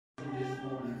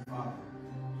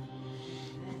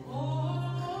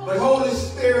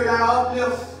Spirit, I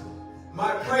uplift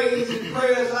my praise and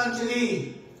prayers unto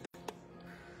thee,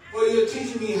 for you're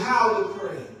teaching me how to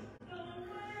pray.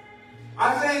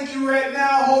 I thank you right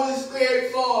now, Holy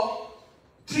Spirit, for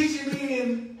teaching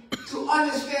me to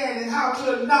understand and how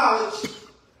to acknowledge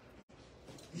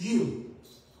you.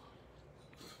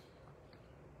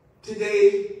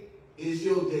 Today is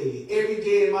your day. Every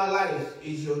day in my life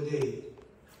is your day,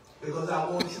 because I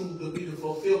want you to be the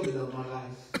fulfillment of my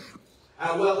life.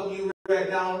 I welcome you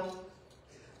right now,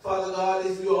 Father God,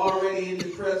 as you're already in the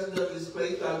presence of this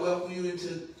place. I welcome you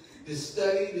into this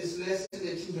study, this lesson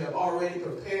that you have already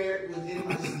prepared within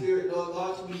my spirit, Lord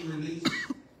God, to be released.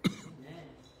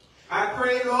 I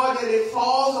pray, Lord, that it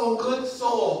falls on good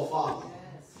soil, Father.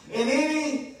 And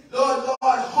any, Lord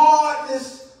God,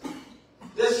 hardness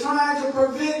that's trying to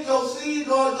prevent your seed,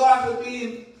 Lord God, from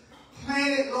being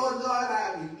planted, Lord God,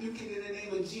 I rebuke it in the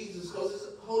name of Jesus, because it's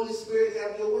Holy Spirit,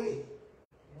 have your way.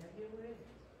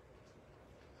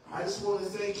 I just want to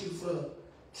thank you for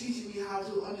teaching me how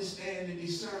to understand and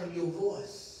discern your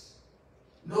voice.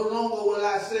 No longer will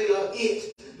I say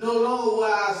it. No longer will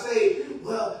I say,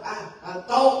 well, a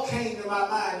thought came to my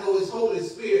mind. No, it's Holy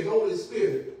Spirit, Holy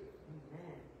Spirit.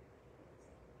 Amen.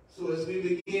 So as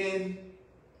we begin,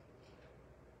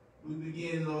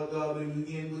 Lord God, we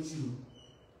begin with you.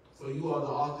 For you are the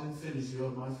author and finisher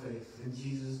of my faith. In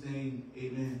Jesus' name,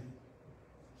 amen.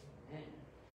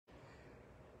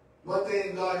 One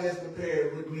thing God has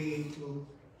prepared with me to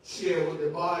share with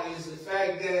the body is the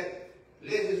fact that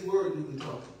let his word do the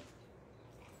talking.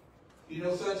 You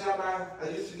know, sometimes I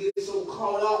used to get so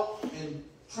caught up in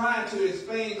trying to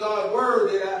explain God's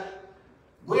word that I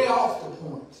way off the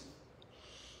point.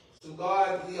 So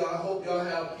God, I hope y'all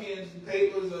have pens and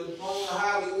papers or phone or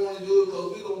however you want to do it,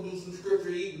 because we're going to do some scripture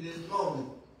even this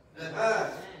moment.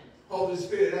 Holy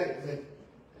Spirit activate.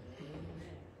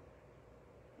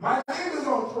 My name is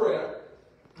on prayer,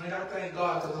 and I thank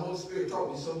God because the Holy Spirit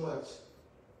taught me so much.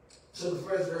 So the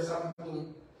first verse I'm going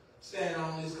to stand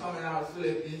on is coming out of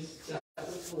Philippians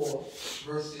chapter 4,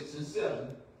 verse 6 and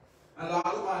 7. A lot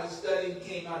of my study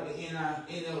came out of the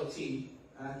NLT,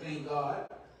 and I thank God.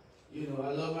 You know, I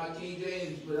love my King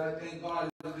James, but I thank God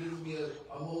it gives me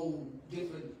a whole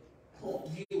different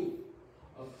view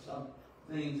of some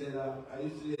things that I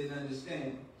usually didn't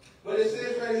understand. But it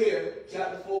says right here,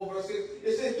 chapter 4, verse 6,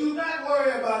 it says, do not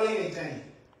worry about anything.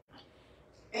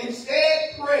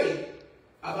 Instead, pray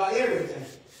about everything.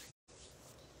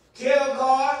 Tell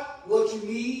God what you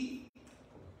need.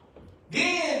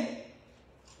 Then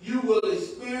you will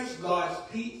experience God's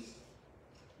peace,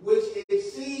 which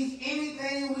exceeds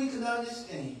anything we can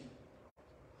understand.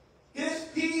 His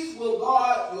peace will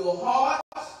guard your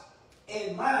hearts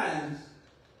and minds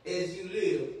as you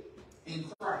live in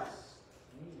Christ.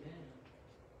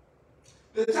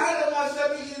 The title of my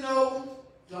subject, you know,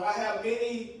 I have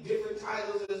many different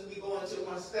titles as we go into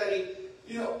my study.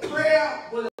 You know, prayer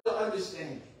with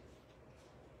understanding.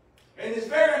 And it's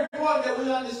very important that we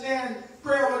understand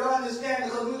prayer with understanding,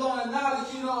 because we're going to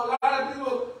acknowledge, you know, a lot of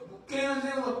people can't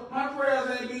say, well, my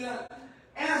prayers ain't being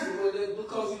answered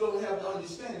because you don't have the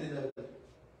understanding of it.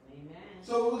 Amen.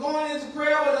 So we're going into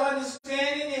prayer with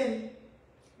understanding and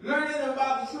learning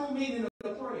about the true meaning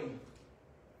of praying.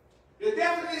 The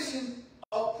definition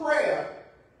of prayer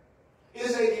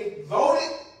is a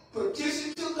devoted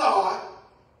petition to God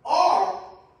or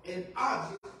an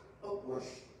object of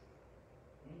worship.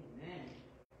 Amen.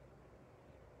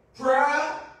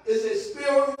 Prayer is a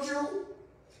spiritual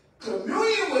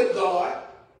communion with God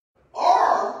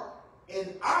or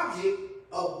an object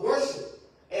of worship,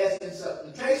 as in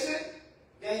supplication,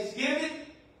 thanksgiving,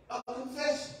 or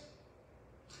confession.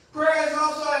 Prayer is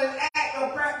also an act or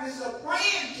practice of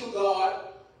praying to God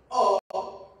or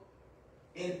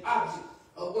an object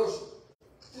of worship.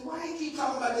 So why do you keep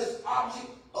talking about this object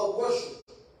of worship?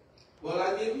 Well,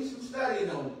 I give you some studying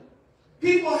on it.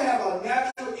 People have a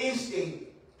natural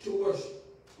instinct to worship.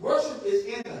 Worship is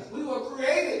in us. We were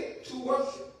created to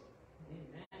worship.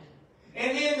 Amen.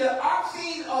 And in the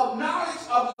obscene of knowledge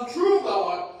of the true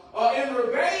God, or in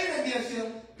rebellion against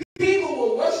him, people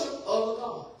will worship other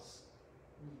gods.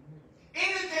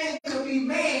 Anything can be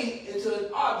made into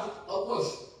an object of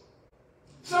worship.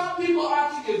 Some people's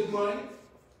object is money.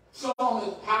 Some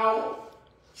is power.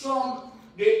 Some,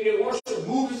 they worship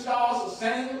movie stars or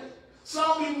singers.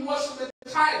 Some people worship the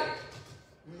title,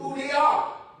 who they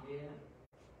are.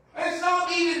 And some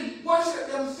even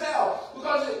worship themselves,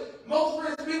 because most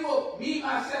rich people, me,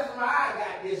 myself, and I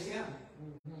got this him.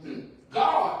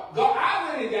 God,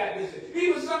 I really got this.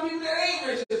 Even some people that ain't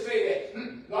rich to say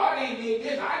that. God ain't did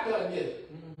this, I done this.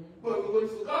 But if it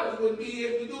wasn't for God, it wouldn't be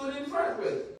able to do it in the first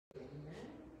place.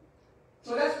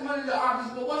 So that's one of the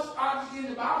objects. But what's object in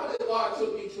the Bible that God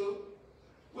took me to?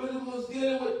 When it was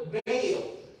dealing with Baal.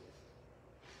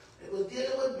 It was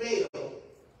dealing with Baal.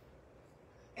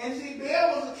 And see,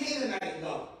 Baal was a Canaanite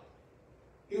god.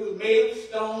 He was made of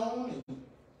stone. And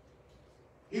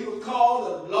he was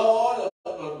called the Lord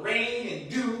of rain and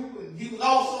dew. And he was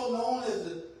also known as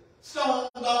the stone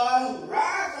god who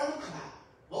rides on the cloud.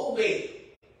 Oh, Baal.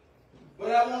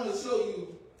 But I want to show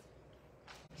you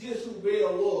just who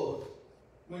Baal was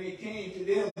when it came to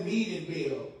them meeting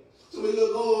Baal. So we're going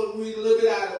to go and read a little bit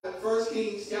out of 1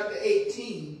 Kings chapter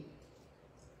 18,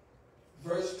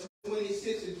 verse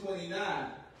 26 and 29.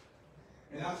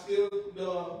 And I'm still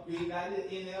reading out the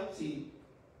NLT.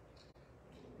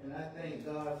 And I thank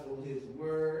God for his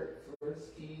word, 1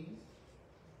 Kings.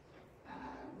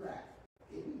 All right.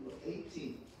 Here we go,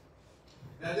 18.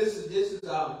 Now this is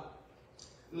our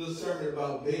little sermon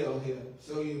about Baal here.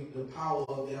 Show you the power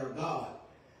of their God.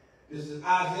 This is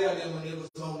Isaiah then when it was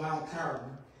on Mount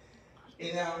Carmel.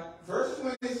 And now, verse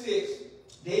 26,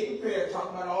 they prepared,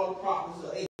 talking about all the prophets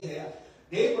of Ahab,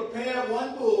 they prepared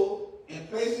one bull and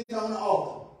placed it on the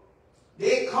altar.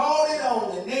 They called it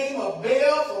on the name of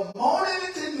Baal from morning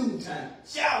until noontime.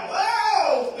 Shout,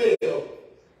 oh, Baal,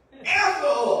 answer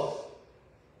us.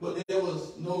 But there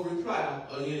was no reply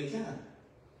of any kind.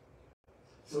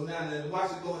 So now,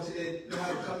 watch it go into that, you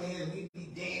know, come in and we be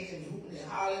dancing and hooping and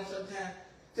hollering sometimes.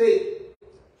 See,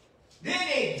 then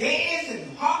they danced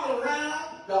and hobbled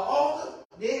around the altar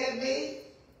they had made.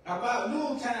 About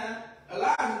noontime,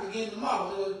 Elijah began to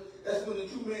mock. That's when the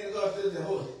two men of God said,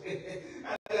 "Oh,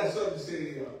 I got something to say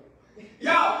to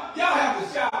y'all. Y'all have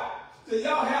to shout. So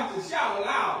y'all have to shout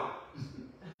aloud."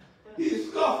 He's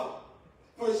scoffing.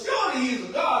 For surely he's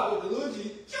a God with the little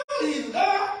G. Surely he's a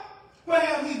God.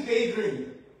 Perhaps he's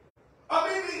daydreaming. Or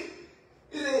maybe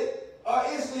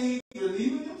is he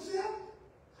relieving himself?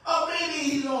 Or maybe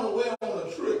he's on the way on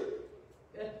a trip.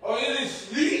 Or in his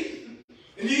sleep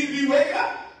and need to be wake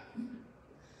up.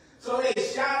 So they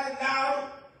shouted louder,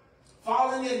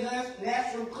 following their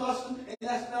natural custom. And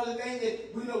that's another thing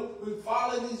that we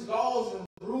follow these laws and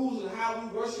rules and how we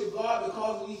worship God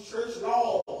because of these church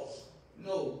laws.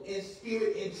 No, in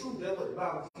spirit and truth. That's what the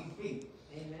Bible teaches me.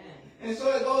 Amen. And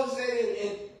so it goes to say,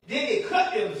 and then they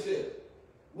cut themselves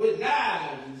with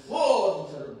knives and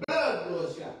swords until the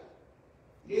blood shot.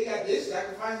 They got this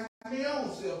sacrificing their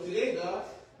own self to their God.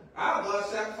 Our God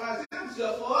sacrificed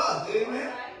himself for us. Amen.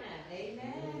 Right.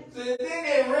 Amen. So then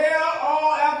they railed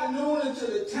all afternoon until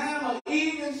the time of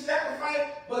evening sacrifice,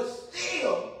 but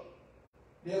still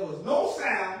there was no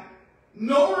sound,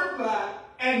 no reply,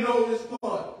 and no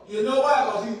response. You know why?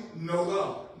 Because he's no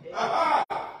God.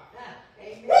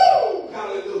 Amen. Woo!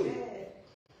 Hallelujah. Amen.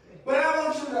 But I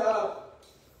want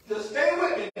you to stay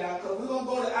with me now, because we're going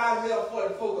to go to Isaiah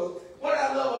 44. What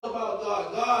I love about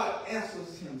God, God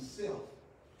answers himself.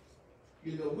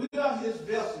 You know, we are his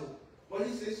vessel. But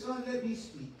he says, son, let me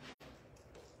speak.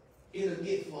 It'll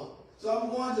get fun. So I'm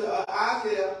going to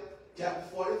Isaiah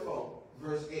chapter 44,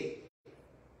 verse 8.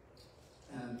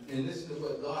 And listen to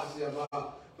what God said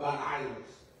about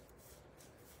idols.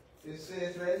 It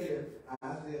says right here,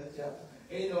 Isaiah chapter.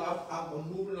 And you know, I'm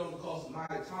moving on because of my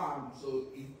time. So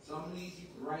some of these you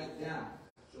can write down.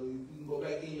 So you can go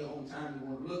back in your own time if you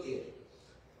want to look at it.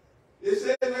 It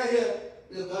says right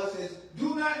here, God says,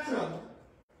 do not tremble.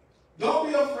 Don't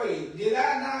be afraid. Did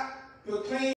I not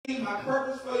proclaim my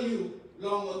purpose for you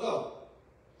long ago?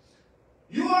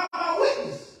 You are my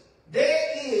witness.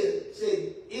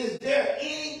 Is there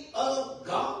any other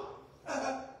God?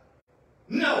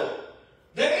 No.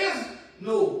 There is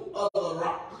no other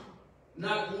rock.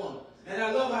 Not one. And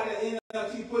I love how the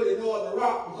NLT put it, no other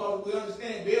rock, because we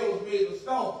understand Baal was made of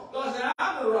stone. God said,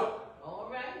 I'm the rock. All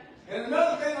right. And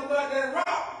another thing about that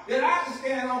rock that I can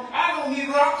stand on, I don't need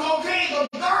rock cocaine, because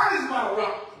God is my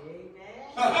rock.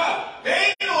 Amen. There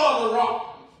ain't no other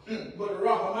rock but the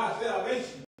rock of my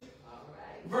salvation. All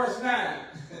right. Verse 9.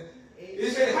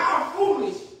 It says, how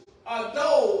foolish are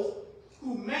those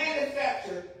who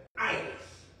manufacture idols.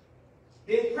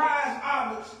 Their prized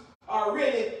objects are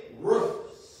really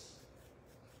worthless.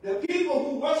 The people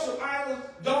who worship idols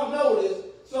don't know this,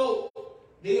 so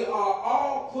they are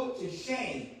all put to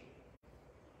shame.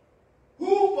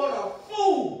 Who but a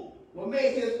fool will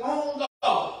make his own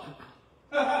God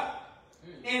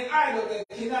an idol that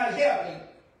cannot help him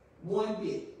one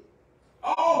bit?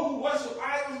 All who worship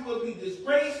idols will be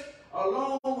disgraced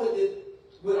along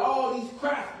with all these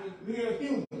crafty mere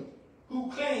humans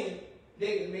who claim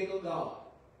they can make a God.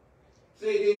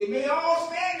 Say they may all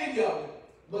stand together,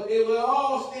 but they will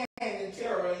all stand in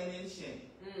terror and in shame.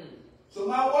 So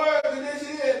my word to this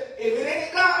is, if it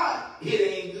ain't God, it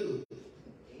ain't good.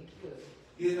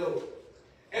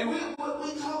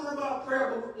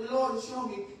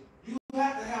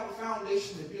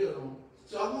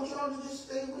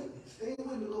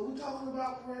 talking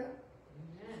about prayer.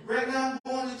 Right now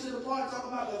I'm going into the part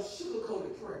talking about the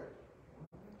sugar-coated prayer.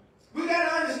 We got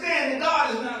to understand that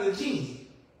God is not a genie.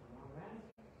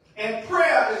 And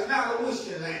prayer is not a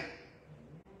wishing lamp.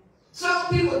 Some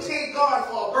people take God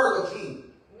for a Burger King.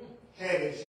 Have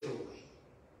it your way.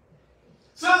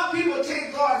 Some people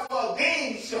take God for a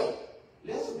game show.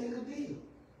 Let's make a deal.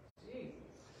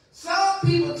 Some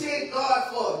people take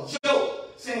God for a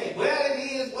joke, saying, well, it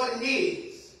is what it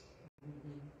is.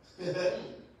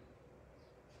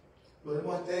 But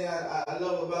one thing I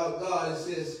love about God is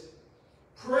this: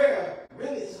 prayer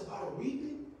really is about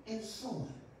reaping and sowing.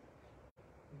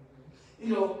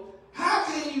 You know, how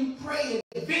can you pray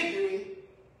in victory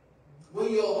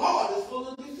when your heart is full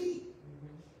of defeat?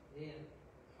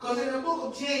 Because in the book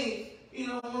of James, you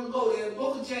know, I'm going to go there. In the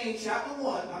book of James, chapter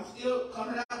 1, I'm still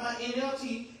coming out of my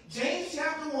NLT. James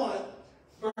chapter 1,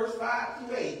 verse 5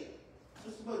 through 8.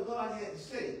 This is what God had to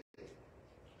say.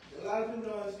 A lot of people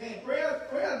don't understand. Prayer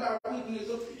is about weakness.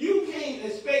 So you can't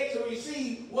expect to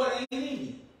receive what ain't in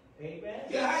you. Amen.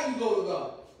 Yeah, how you go to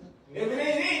God? If it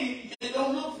ain't in you, you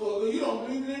don't look for it. You don't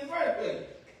believe it in the first place.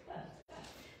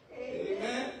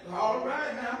 Amen. All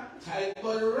right now. Tight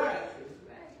but right.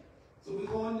 So we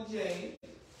go into James.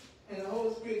 And the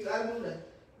Holy Spirit, I know that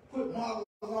put markers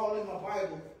all in my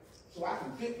Bible so I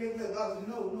can pick up others.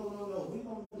 No. We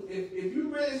gonna do, if you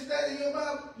really study your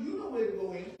Bible, you know where to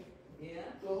go in. Yeah.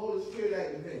 So the Holy Spirit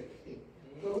activates. Yeah.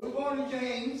 So we're going to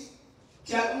James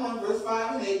chapter 1, verse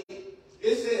 5 and 8.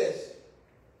 It says,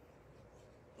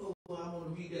 oh, well, I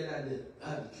want to read that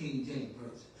out of the King James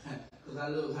version because I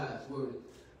love how it's worded.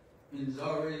 And it's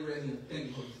already ready here. Thank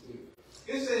you, Holy Spirit.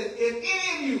 It says, if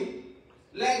any of you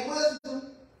lack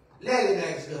wisdom, let him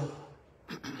ask God.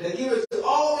 That giveth to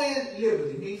all men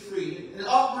liberty, me freely, and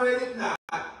upbraideth not,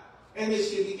 and it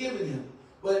shall be given him.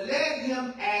 But let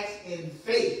him ask in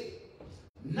faith,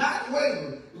 not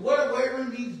wavering. The word wavering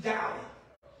means doubting.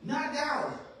 Not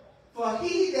doubting. For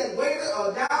he that wavereth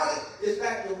or doubteth is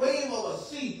like the wave of a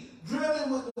sea,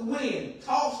 driven with the wind,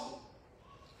 tossed.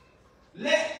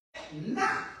 Let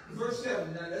not, verse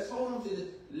 7, now let's hold on to this.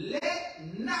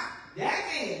 Let not that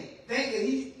man think that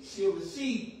he shall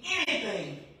receive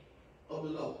anything of the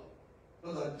Lord.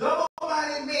 Because a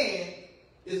double-minded man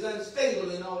is unstable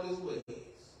in all his ways.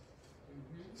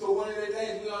 So one of the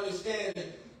things we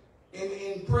understand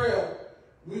in prayer,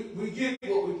 we get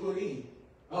what we put in,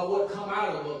 or what come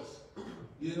out of us.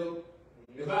 You know,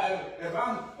 if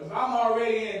I'm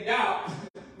already in doubt,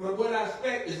 what I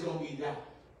expect is going to be doubt.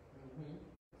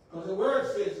 Because the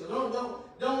word says so.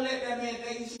 Don't let that man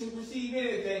think he should receive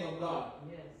anything of God.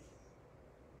 Yes.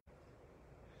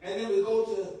 And then we go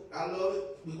to, I love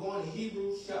it, we're going to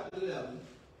Hebrews chapter 11.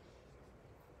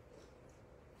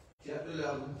 Chapter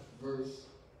 11, verse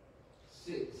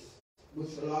 6.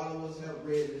 Which a lot of us have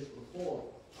read this before,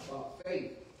 about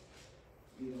faith.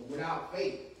 You know, without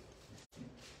faith.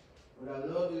 But I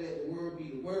love to let the word be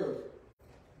the word.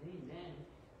 Amen.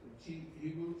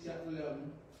 Hebrews chapter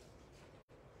 11,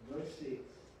 verse 6.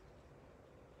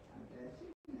 That's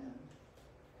it now.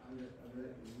 I'll let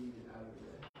you read it out of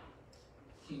the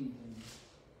King James.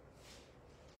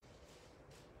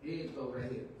 Here it goes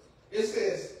right here. It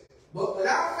says, but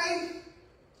without faith,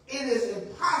 it is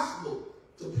impossible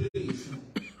to please him.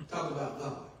 Talk about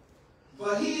God.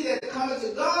 For he that cometh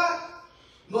to God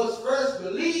must first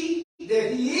believe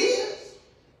that he is,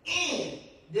 and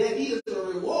that he is a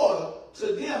rewarder to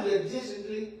them that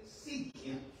diligently seek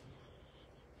him.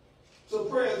 So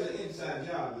prayer is an inside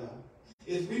job, y'all.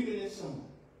 It's reaping and sowing.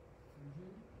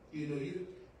 You know,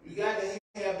 you got to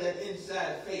have that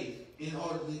inside faith in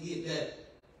order to get that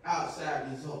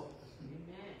outside result.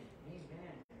 Amen.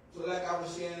 So like I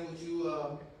was sharing with you,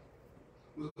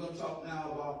 we're going to talk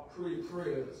now about pretty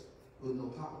prayers with no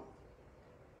power.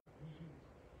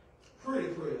 Pretty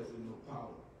prayers with no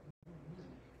power.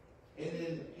 And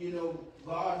then, you know,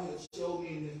 God has showed me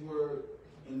in his word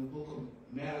in the book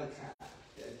of Malachi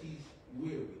that he's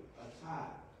weary, or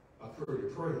tired of pretty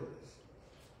prayers.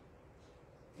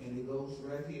 And it goes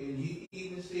right here. And he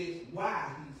even says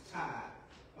why he's tired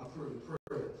of pretty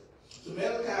prayers. So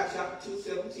Malachi chapter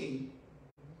 2:17,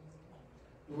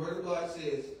 the word of God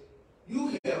says,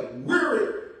 you have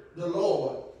wearied the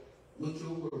Lord with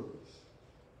your words.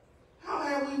 How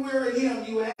have we wearied him,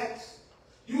 you ask?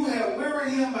 You have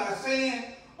wearied him by saying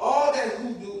all that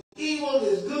who do evil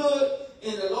is good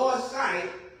in the Lord's sight,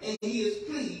 and he is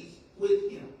pleased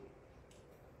with him.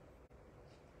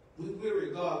 We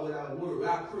weary God with our words,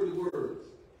 our pretty words,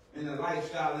 and the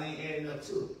lifestyle ain't adding up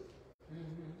to it.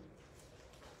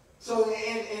 So,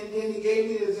 and then he gave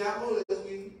me an example as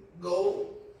we go.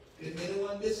 If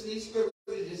anyone missing these scriptures,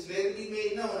 just let it be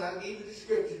made known. I'll give you the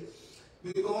scriptures.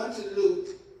 We're going to Luke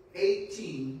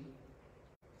 18,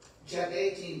 chapter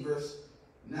 18, verse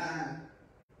 9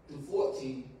 through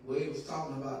 14, where he was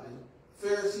talking about the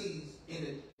Pharisees and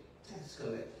the tax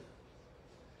collector.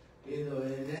 You know,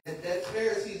 and that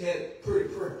Pharisees had pretty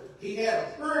prayer. He had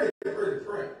a pretty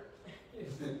prayer.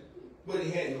 But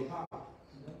he had no power.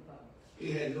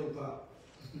 He had no power.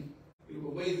 He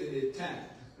was wasting his time.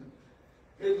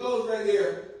 It goes right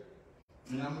here,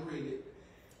 and I'm going to read it.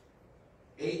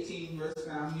 18 verse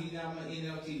 9, I'm reading out my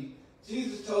NLT.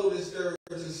 Jesus told his third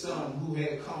son who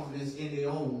had confidence in their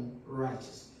own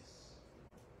righteousness.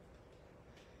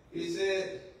 He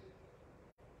said,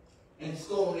 and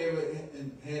scorned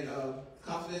and had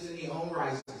confidence in their own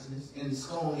righteousness and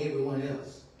scorned everyone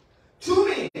else. Two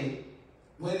men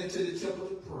went into the temple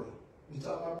to pray. We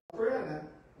talk about prayer now.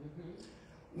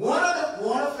 Mm-hmm. One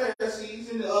of the Pharisees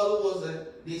and the other was a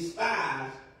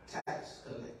despised tax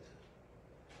collector.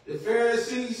 The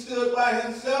Pharisee stood by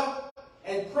himself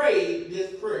and prayed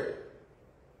this prayer.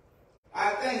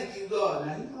 I thank you, God.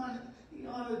 Now, he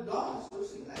honored God, so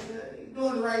see, like that. He's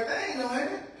doing the right thing, though,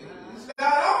 ain't it?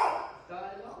 Start on.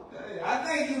 I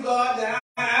thank you, God, that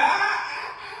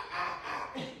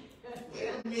wait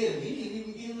a minute, he didn't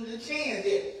even give me the chance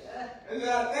yet. I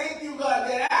thank you, God,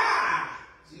 that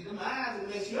see, them eyes will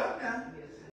mess you up now.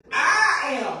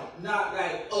 I am not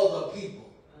like other people.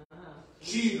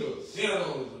 Cheaters,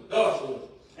 sinners, adulterers.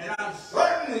 And I'm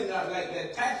certainly not like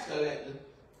that tax collector.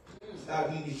 Stop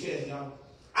beating your chest, y'all.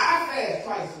 I fast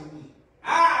twice a week.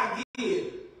 I give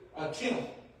a tenth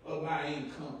of my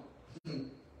income.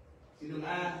 See them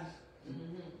eyes?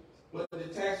 But the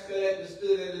tax collector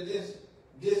stood at a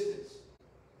distance.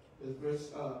 Verse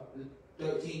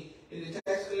 13. And the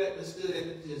tax collector stood at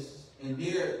a distance and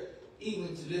dared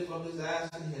even to lift up his eyes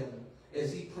to heaven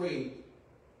as he prayed.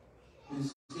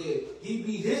 Instead, he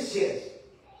beat his chest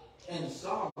and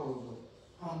sorrowful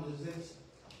humiliation.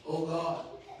 Oh God,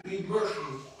 be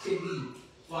merciful to me,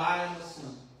 for I am a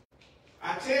sinner.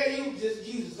 I tell you, just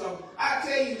Jesus talking, I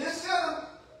tell you, this sinner,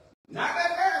 not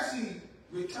that Pharisee,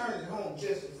 returned home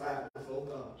justified before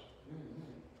God.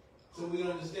 So we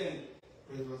understand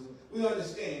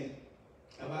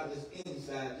about this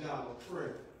inside job of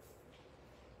prayer.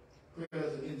 Prayer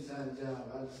is an inside job.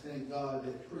 I just thank God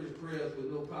that pretty prayers with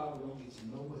no power don't get you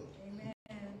nowhere. Amen.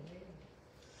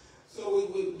 So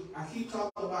I keep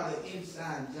talking about an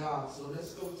inside job. So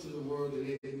let's go to the word that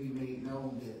let it be made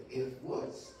known that if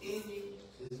what's in you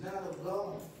is not of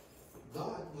God,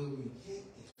 God will reject it.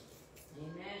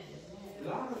 Amen. A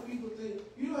lot of people think,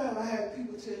 you ever had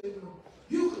people tell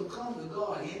you can come to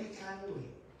God any kind of way.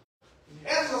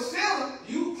 As a sinner,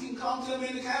 you can come to him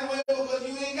any kind of way because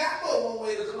you ain't got but one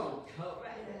way to come.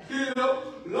 You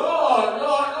know, Lord.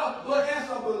 But as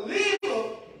a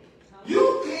believer,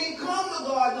 you can't come to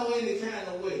God no any kind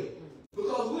of way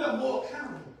because we are more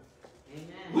accountable.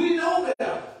 Amen. We know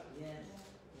better. Yes.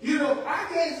 You know, I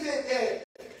can't sit there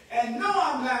and know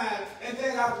I'm lying and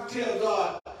think I can tell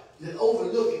God to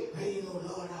overlook it. Hey, you know,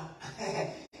 Lord,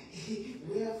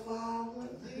 wherefore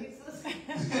Jesus.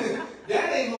 That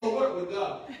ain't gonna work with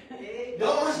God.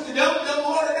 Don't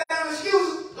water down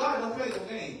excuses. God don't play no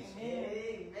games.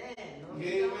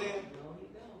 Amen.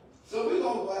 So we're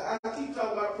gonna. I keep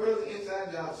talking about prayers and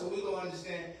inside jobs. So we're gonna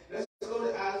understand. Let's go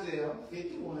to Isaiah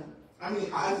 51.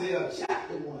 Isaiah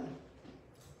chapter 1,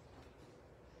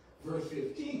 verse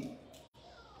 15.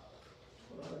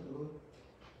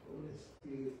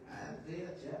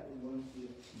 Isaiah chapter 1,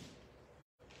 15.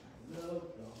 I love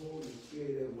the Holy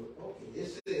Spirit of word. Okay, it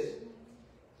says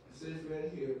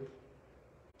right here.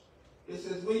 It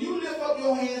says, when you lift up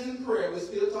your hands in prayer, we're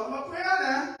still talking about prayer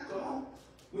now. Come on.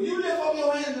 When you lift up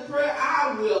your hands in prayer,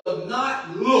 I will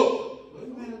not look. Wait a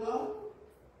minute, God.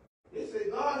 It says,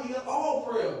 God hears all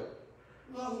prayer.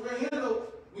 Because right here,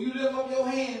 when you lift up your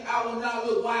hands, I will not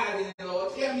look wide in the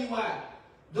Lord. Tell me why.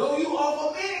 Though you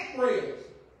offer many prayers,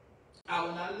 I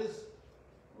will not listen.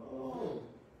 Oh.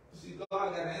 See, God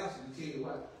got an answer to tell you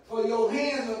why. For your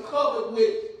hands are covered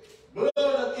with blood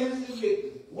of innocent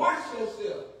victims. Wash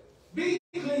yourself. Be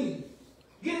clean.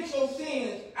 Get your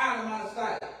sins out of my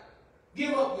sight.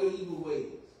 Give up your evil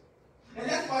ways. And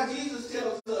that's why Jesus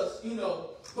tells us, you know,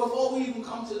 before we even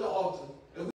come to the altar,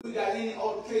 if we got any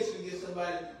altercation against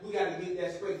somebody, we got to get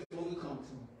that straight before we come to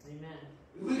them. Amen.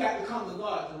 We got to come to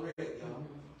God direct, y'all.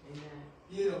 Amen.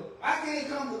 You know, I can't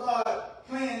come to God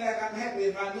playing like I'm happy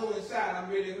if I know inside I'm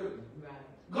really hurting. Right.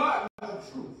 God knows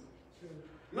truth.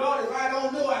 Lord, if I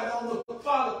don't know, I don't know.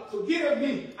 Father, forgive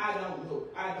me. I don't know.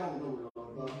 I don't know,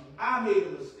 Lord. I made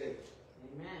a mistake.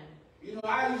 Amen. You know,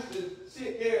 I used to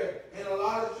sit there in a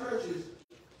lot of churches,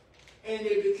 and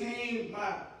they became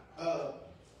my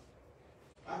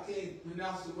I can't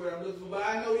pronounce the word I'm looking for, but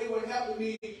I know they were helping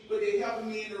me, but they helping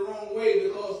me in the wrong way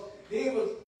because they was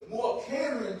more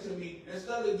catering to me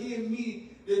instead of giving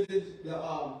me the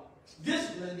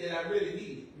discipline that I really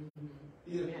needed.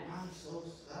 You know, I'm so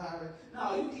sorry.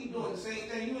 No, you keep doing the same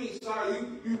thing. You ain't sorry.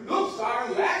 You look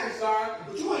sorry, you acting sorry,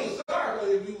 but you ain't sorry. But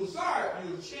if you were sorry,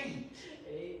 you would change.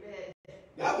 Amen.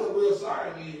 That's what real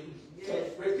sorry means. Yes.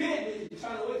 Repent means to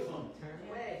turn away from it. Turn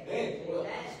away. Hey, well,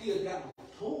 I still got my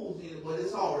toes in it, but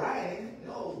it's all right, ain't it?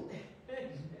 No.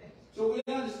 So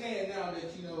we understand now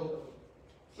that, you know,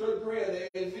 certain prayer that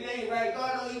if it ain't right,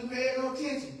 God don't even pay no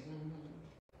attention.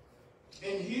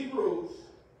 In Hebrews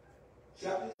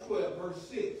chapter 12, verse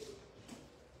 6.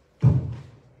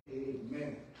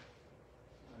 Amen.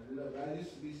 I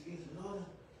used to be speaking, Lord,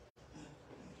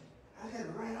 I got to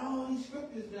write all these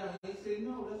scriptures down. He said,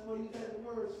 no, that's why you got the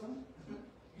words, son.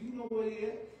 You know where he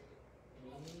at.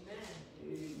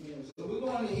 Amen. So we're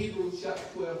going to Hebrews chapter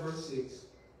 12, verse 6.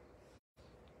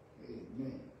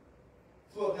 Amen.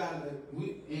 For God,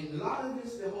 in a lot of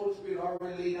this, the Holy Spirit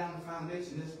already laid down the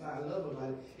foundation. That's what I love about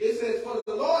it. It says, for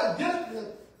the Lord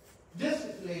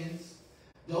disciplines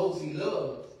those he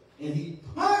loves, and he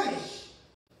punishes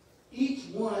each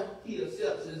one he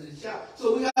accepts as his child.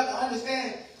 So we have to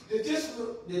understand the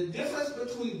difference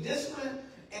between discipline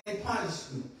and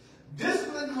punishment.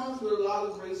 Discipline comes with a lot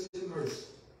of grace and mercy.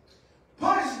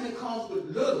 Punishment comes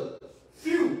with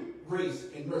few grace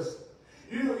and mercy.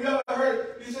 You ever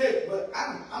heard, you say, but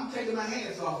I'm taking my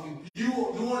hands off you. You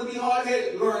want to be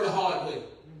hard-headed? Learn the hard way.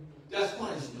 That's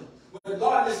punishment. When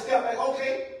God just step back,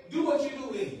 okay, do what you do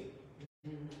in.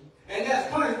 And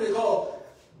that's punishment because,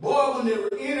 boy, when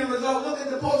the end result, look at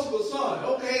the prodigal son.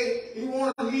 Okay, he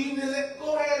want to leave his,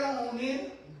 go ahead on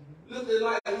then. Look at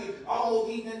like he almost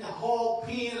eating in the hog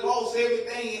pen, lost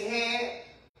everything he had.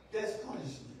 That's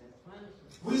punishment.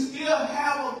 We still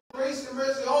have a grace and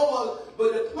mercy over us,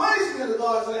 but the punishment of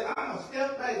God is like, I'm going to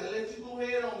step back and let you go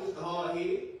ahead on, Mr.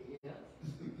 Hardhead. Yeah.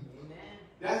 Amen.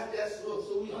 That's what,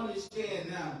 so we understand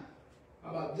now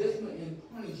about discipline and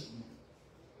punishment.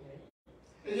 Okay.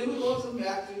 And then we go to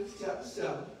Matthew chapter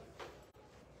 7,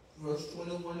 verse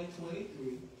 21 and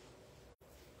 23.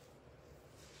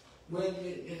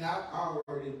 And I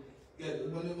already get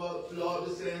when the Lord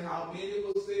was saying how many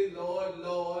will say, Lord,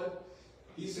 Lord.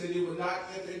 He said they would not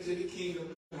enter into the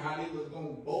kingdom, how they was going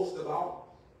to boast about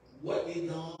what they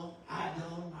done. I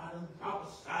done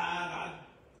prophesied, I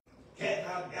cast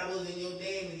out devils in your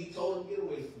name, and he told them, get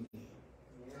away from me.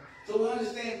 Yeah. So we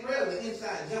understand prayer is an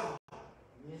inside job.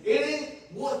 Yeah. It ain't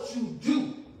what you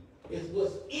do, it's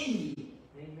what's in you.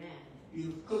 Amen.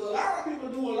 Because a lot of people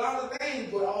do a lot of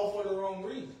things, but all for the wrong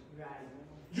reason. Right.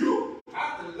 You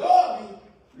have to love you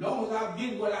as long as I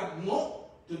get what I want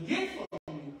to get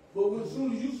from you. But as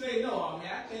soon as you say no, I mean,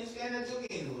 I can't stand that joke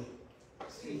anyway.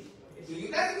 See? So you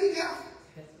got to be careful.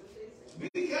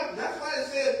 Be careful. That's why it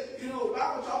says, you know, the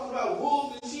Bible talks about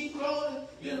wolves in sheep clothing.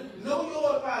 You know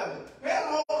your private. Have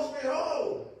the Holy Spirit.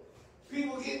 Oh,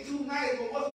 people get too nice,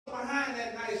 but what's behind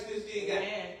that niceness they got?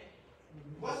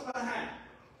 What's behind?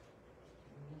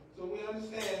 So we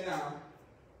understand now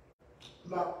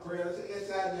about prayer. It's an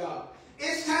inside job.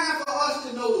 It's time for us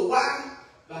to know the why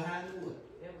behind the what.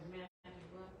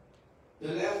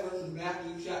 The last verse is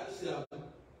Matthew chapter 7,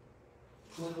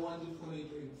 21 to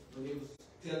 23. When they was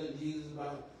telling Jesus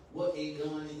about what they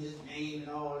done in his name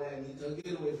and all that. And he said,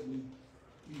 get away from me.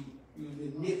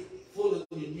 You've been full of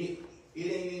your iniquity.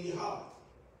 It ain't in your heart.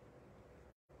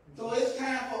 So it's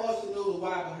time for us to know the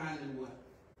why behind the what.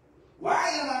 Why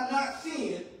am I not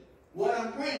seeing what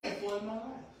I'm praying for in my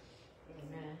life?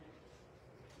 Amen.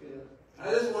 Yeah.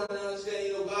 I just want to understand,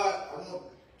 you know, God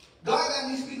got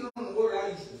me speaking on the word I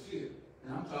used to feel.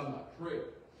 And I'm talking about prayer.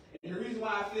 And the reason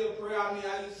why I feel prayer, I mean,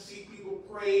 I used to see people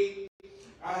pray.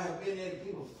 I have been there,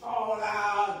 people fall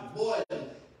out, and boy,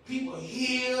 people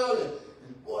healed,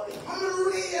 and boy,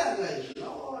 hallelujah. Like,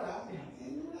 Lord, I can't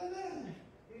do that.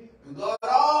 And God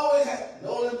always had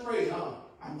Nolan pray,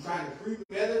 I'm trying to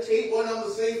premeditate what I'm going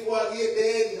to say before I get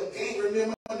there. You can't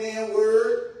remember my damn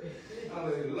word. I'm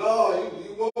like, Lord,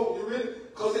 you won't, you really,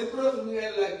 because in prison we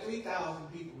had like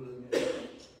 3,000 people in there.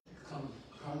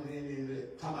 Coming in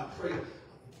and talking about prayer.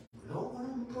 No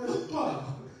one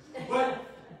pray. But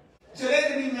today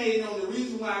to be made known, the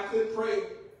reason why I couldn't pray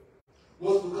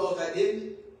was because I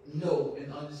didn't know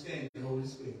and understand the Holy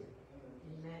Spirit.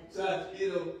 Amen. So, you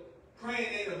know,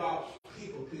 praying ain't about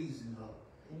people pleasing God.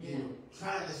 You know,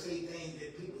 trying to say things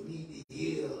that people need to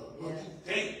hear. What you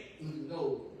think, you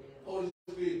know. Holy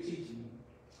Spirit teaching you.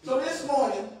 So this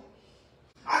morning,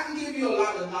 I can give you a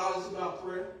lot of knowledge about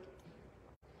prayer.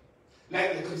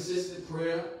 Like the consistent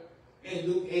prayer in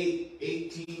Luke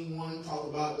 8:18, 1 them talk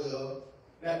about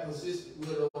that persistent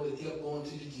widow that kept going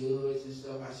to the judge and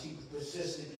stuff. How she was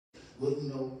persistent with,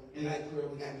 and like prayer,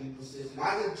 we got to be persistent.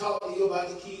 I can talk to you about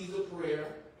the keys of prayer.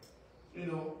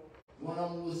 One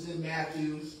of them was in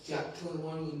Matthew chapter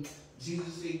 21 when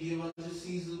Jesus said, give unto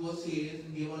Caesar what's his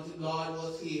and give unto God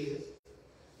what's his.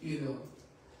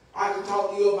 I can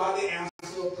talk to you about the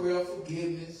answer of prayer,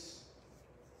 forgiveness.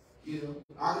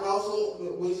 I can also,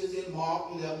 which is in Mark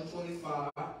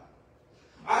 11:25.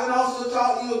 I can also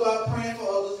talk to you about praying for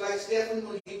others, like Stephen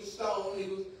when he was stoned. He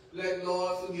was like,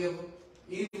 Lord, forgive him.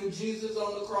 Even Jesus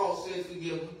on the cross said,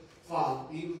 forgive him,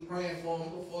 Father. He was praying for him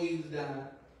before he was dying.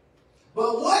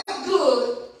 But what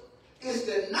good is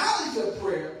the knowledge of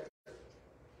prayer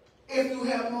if you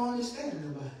have no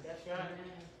understanding about it? That's right.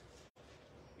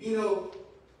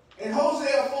 In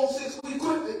Hosea 4:6, we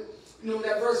quickly,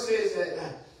 that verse says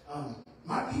that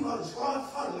my people are destroyed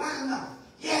for the lying mouth.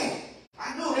 Yeah,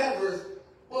 I know that verse.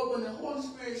 But when the Holy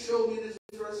Spirit showed me this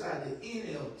verse out of the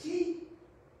NLT,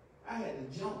 I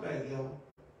had to jump back, y'all.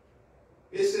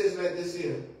 It says like this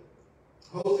here.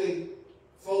 Hosea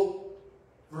 4,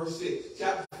 verse 6.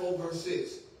 Chapter 4, verse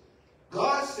 6.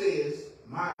 God says,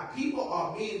 my people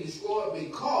are being destroyed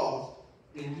because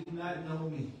they do not know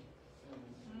me.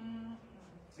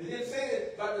 It didn't say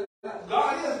it, but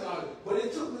God is knowledge. But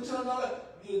it took me to another.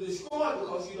 You're destroyed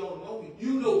because you don't know me.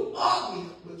 You know of me,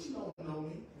 but you don't know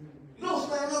me. You don't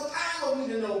spend enough time with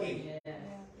me to know me. Yeah.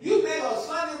 You think a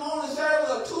Sunday morning service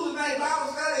or Tuesday night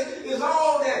Bible study is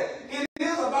all that it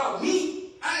is about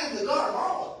me. I am the God of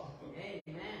all.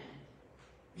 Amen.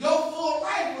 Your full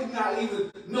life would not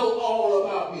even know all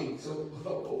about me. So,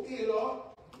 okay, Lord.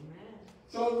 Amen.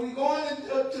 So we're going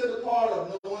to the part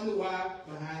of knowing the why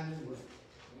behind his word.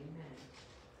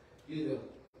 Amen.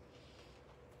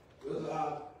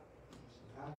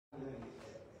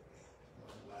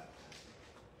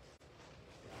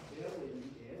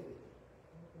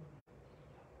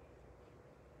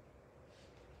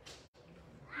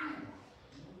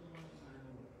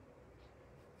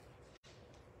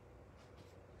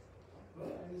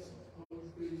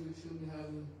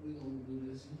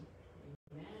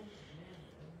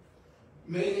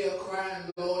 Many are crying,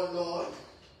 Lord, Lord.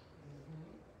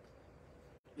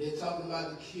 They're talking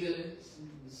about the killings,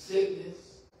 the sickness.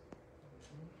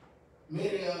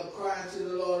 Many are crying to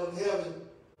the Lord of heaven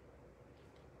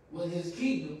when his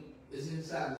kingdom is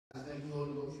inside. I thank you,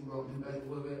 Holy Ghost, you brought me back a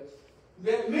little bit.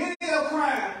 That many are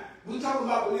crying. We're talking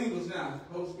about believers now.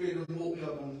 Holy Spirit done woke me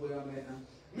up on where I'm at now.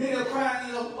 Many are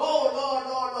crying, oh, Lord,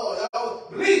 Lord,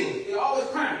 Lord. Believers, they're always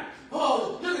crying.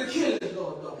 Oh, look at the killings,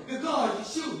 Lord, Lord. The guns, the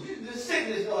shooting, the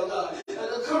sickness, Lord, Lord.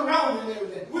 The corona and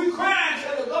everything. We're crying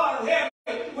to the God of heaven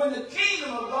when the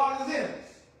kingdom of God is in us.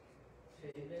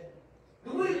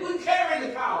 We carry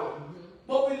the power,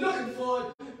 but we're looking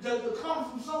for it to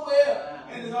come from somewhere,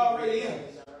 and it's already in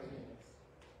us.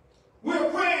 We're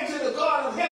praying to the God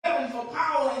of heaven for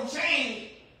power and change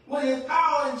when his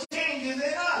power and change is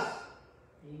in us.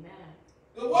 Amen.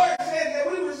 The word says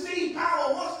that we receive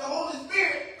power once the Holy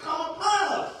Spirit come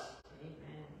upon us.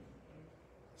 Amen.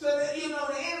 So that, the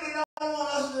enemy don't want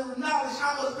us to acknowledge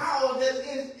how much power that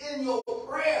is in your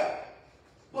prayer.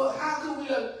 But how can we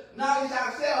acknowledge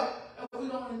ourselves if we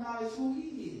don't acknowledge who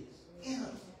he is in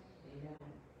us? Amen.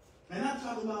 And I'm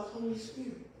talking about Holy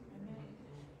Spirit. Amen.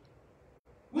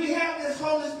 We have this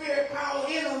Holy Spirit power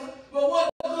in us, but what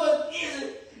good is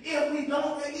it if we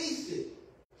don't release it?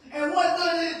 And what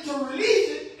good is it to release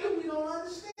it if we don't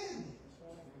understand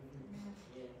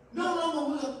it? No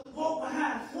longer we'll walk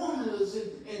behind formulas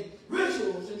and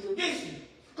rituals and traditions.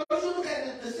 Because you look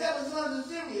at the 7 sons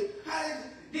of Syria, how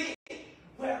they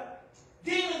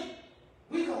demons,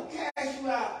 we're going to cast you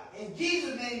out in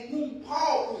Jesus' name, whom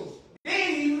Paul preached. They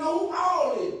didn't even know who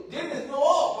Paul is. They didn't know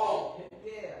of Paul.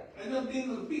 Yeah. And them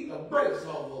demons beat the brakes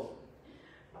off of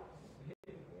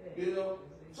them.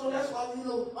 So that's why,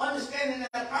 understanding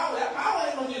that power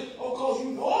ain't going to just, because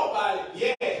you know about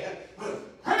it. Yeah.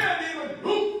 Prayer demon,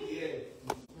 boom. Yeah.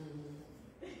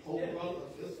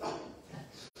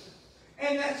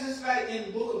 And that's just like in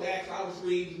the book of Acts, I was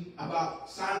reading about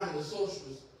Simon the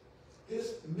sorceress.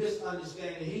 His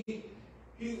misunderstanding. He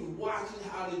was watching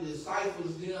how the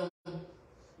disciples,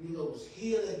 was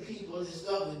healing people and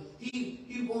stuff. And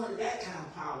he wanted that kind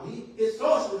of power. His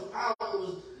sorcerer's power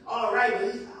was all right,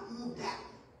 but he's not moved that.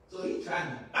 So he's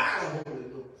trying to buy the Holy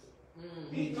Ghost.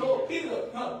 He told Peter,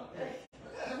 no,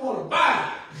 I just want to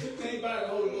buy it. You can't buy the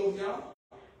Holy Ghost, y'all.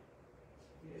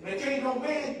 And can't no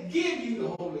man give you the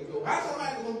Holy Ghost. How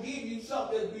somebody going to give you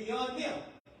something that's beyond them?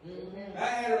 Mm-hmm. I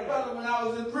had a brother when I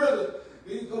was in prison.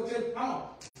 He was going to tell me, I'm going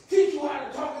to teach you how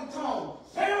to talk in tongues.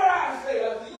 Say what I say.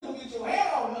 I said, you going to get your hand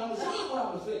off me. I'm going to show you what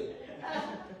I'm going to say.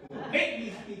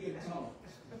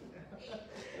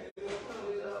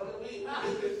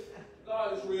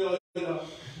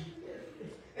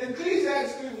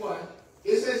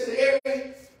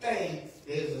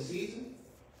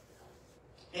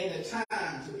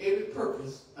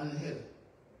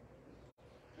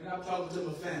 I'm talking to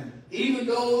my family. Even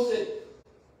those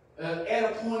that at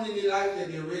a point in their life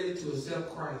that they're ready to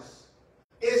accept Christ.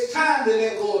 It's time to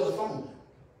let go of the phone.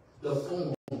 The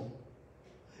form.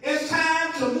 It's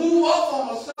time to move up from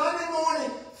a Sunday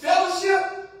morning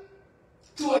fellowship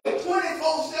to a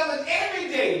 24/7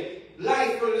 everyday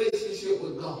life relationship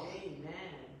with God.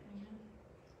 Amen.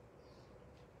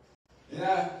 And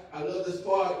I love this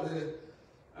part that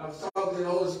I was talking to the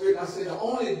Holy Spirit. I said, the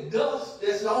only dust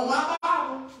that's on my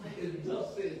Bible is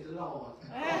dust says the Lord.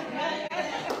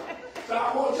 So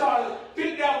I want y'all to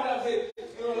pick that one up.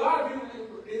 A lot of people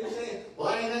they say, well,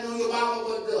 I ain't nothing on your Bible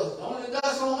but dust. The only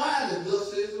dust on mine is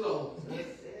dust says the Lord.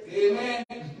 Amen.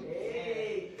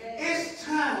 It's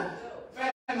time.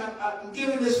 I'm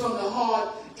giving this from the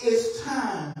heart. It's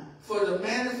time for the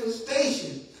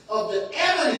manifestation of the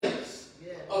evidence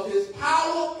of His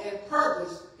power and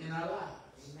purpose in our lives.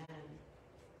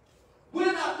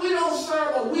 We don't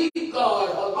serve a weak God,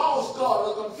 a lost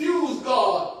God, a confused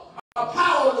God, a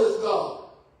powerless God.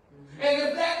 And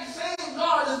if that same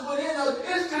God is within us,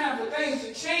 it's time for things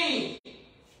to change.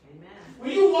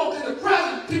 When you walk in the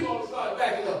presence, people will start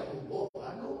backing up. Oh, boy,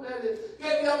 I know who that is. You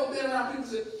ain't never been around people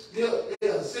say,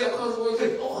 they'll say a curse word and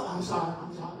say, oh, I'm sorry.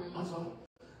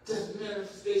 That's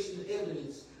manifestation of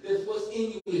evidence. That's what's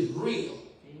in you is real.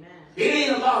 Amen. It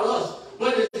ain't about us,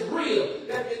 but it's real.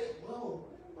 Whoa,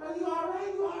 well, you all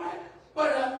right?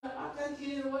 But I thank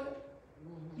you anyway.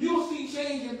 You'll see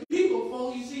change in people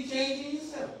before you see change in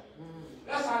yourself.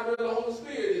 That's how real the Holy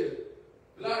Spirit is.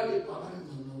 A lot of people, I don't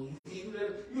know.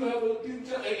 You have people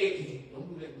tell, hey, don't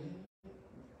do that, man.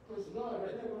 Praise the Lord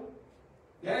right there, bro.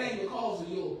 That ain't because of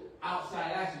your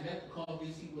outside action. That's because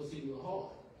they see what's in your heart.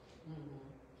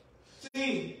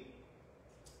 See,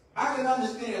 I can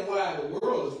understand why the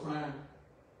world is crying,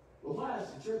 but why is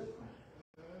the church crying?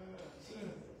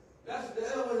 That's what the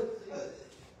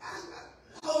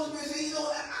Holy Spirit said, you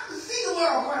know, I can see the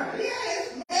world crying. Yeah,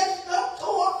 it's messed up,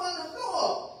 tore up from the floor.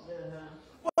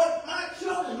 But my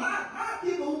children, my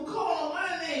people who call on my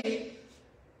name,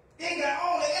 they got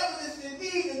all the evidence they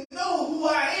need to know who I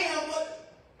am, but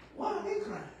why are they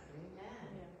crying?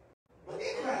 What are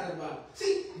they crying about?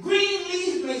 See, green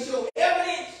leaves may show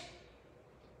evidence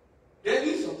that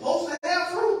you're supposed to have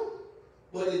fruit,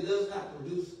 but it does not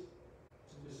produce it.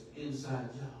 It's an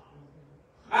inside job.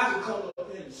 I can come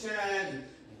up here and shine and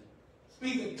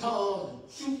speak in tongues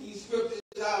and shoot these scriptures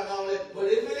out and all that, but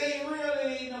if it ain't real,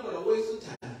 it ain't nothing but a waste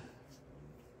of time.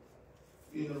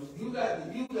 You know, you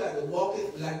got to walk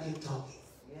it like you're talking.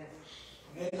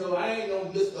 And you know, I ain't no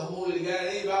Mr. Holy guy.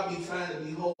 It ain't about me trying to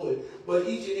be holy. But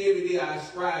each and every day I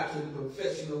strive to the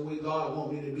perfection of where God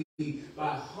wants me to be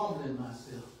by humbling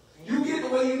myself. You get the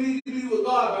way you need to be with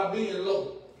God by being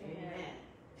low.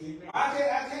 Amen.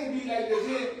 I can't be like this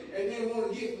here and then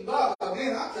want to get from God.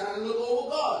 Again, I'm trying to look over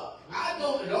God. I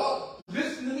know the Lord.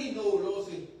 Listen to me, know the Lord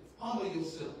say, humble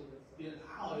yourself. Then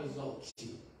I'll exalt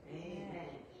you. Amen.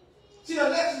 See,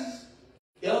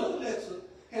 Elder Alexa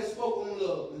has spoken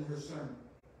love in her sermon.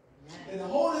 And the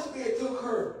Holy Spirit took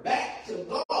her back to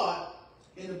God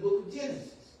in the book of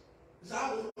Genesis. So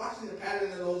I was watching the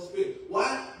pattern of the Holy Spirit.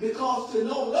 Why? Because to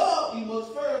know love, you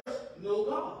must first know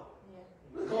God.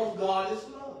 Because God is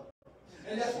love.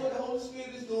 And that's what the Holy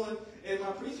Spirit is doing in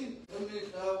my preaching,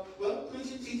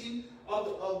 teaching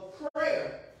of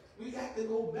prayer. We got to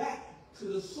go back to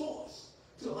the source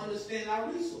to understand our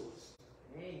resource.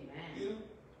 Amen. You know?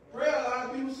 Prayer, a lot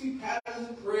of people see patterns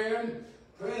of prayer and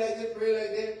pray like this, pray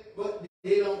like that, but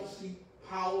they don't see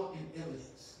power and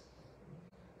evidence.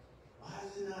 Why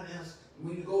is it not answered?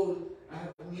 When you go,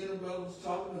 me and the brother was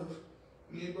talking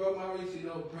to me and brother Maurice, you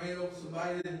know, praying over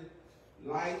somebody's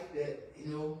life that,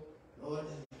 you know, Lord,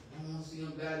 I don't want to see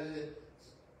them die.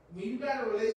 When you got a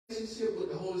relationship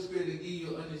with the Holy Spirit to give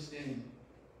you understanding,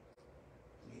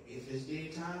 if it's their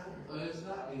time or it's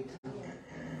not their time.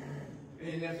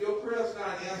 And if your prayer's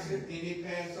not answered and it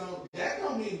pass on, that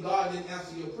don't mean God didn't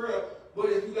answer your prayer. But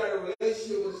if you got a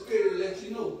relationship with the Spirit, it lets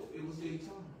you know it was their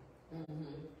time.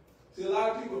 See, a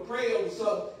lot of people pray over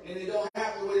something and it don't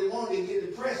happen the way they want. They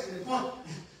get depressed and they want,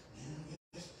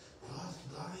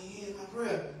 God ain't hearing my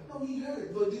prayer. No, He heard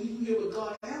it. But do you hear what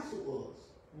God's answer was?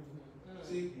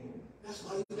 See, that's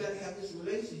why you got to have this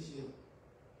relationship.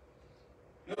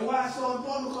 And why it's so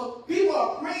important, because people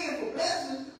are praying for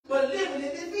blessings, but living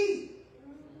in defeat.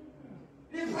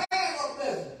 They're praying for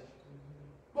blessings.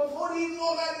 But before they even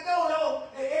know about it, no,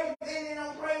 everything they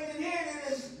don't pray in here, they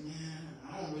just,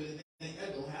 I don't really think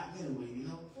that's going to happen anyway, you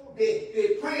know.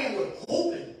 They're praying with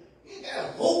hoping. You got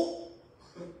to hope.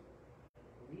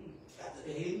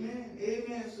 Amen.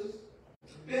 Amen, sister.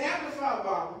 The Amplified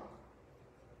Bible,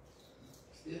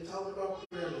 still talking about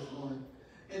prayer this morning.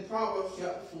 in Proverbs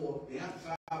chapter 4, the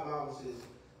Amplified Bible says,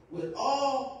 with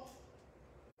all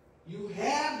you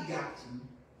have gotten,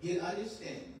 get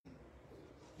understanding,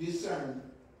 discern,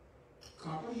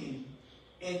 comprehend,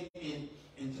 and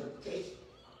interpretation.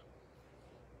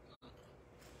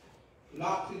 A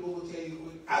lot of people will tell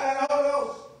you, I got all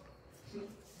those,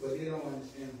 but they don't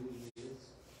understand who he is.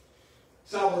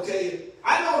 Some will tell you,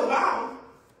 I know the Bible,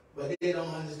 but they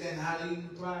don't understand how to even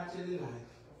apply it to their life.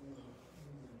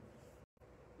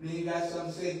 Then you got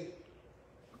some say,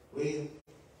 well,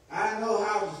 I know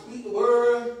how to speak the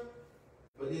word,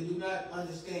 but they do not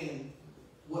understand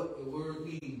what the word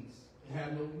means. They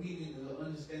have no meaning or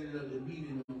understanding of the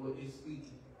meaning of what they're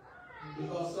speaking.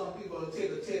 Because some people will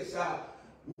take a text out,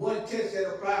 one text that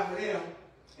apply for them,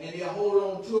 and they'll hold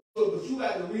on to it, but you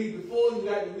got to read before, you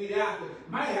got to read after. You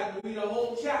might have to read a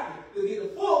whole chapter to get the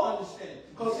full understanding.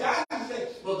 Because see, I can say,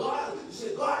 well, God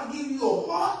said, God give you a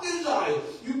heart desire.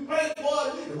 You pray for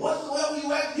it, and whatsoever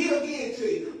you ask, he'll give it to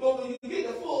you. But when you get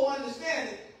the full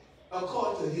understanding,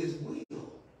 according to his will.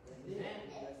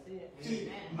 See,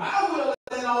 my will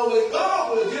ain't always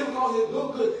God will, just because it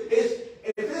look good.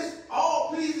 If it's all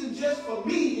pleasing just for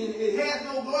me and it has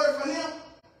no glory for him,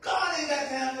 God ain't got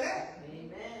time for that.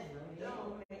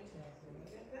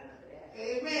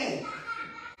 Amen.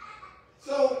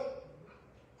 So,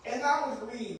 as I was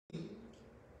reading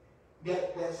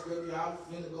that scripture, I was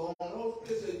going to go on.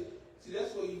 See,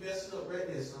 that's where you messing up right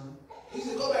there, son. He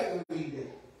said, go back and read that.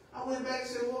 I went back and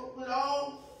said, well, with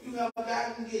all you have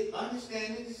got to get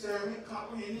understanding, discernment,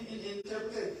 comprehending, and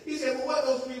interpretation. He said, well, what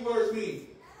those 3 words mean?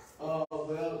 I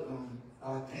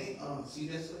think, see,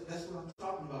 that's what I'm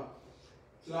talking about.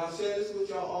 So I share this with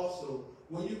y'all also.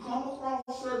 When you come across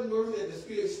certain words that the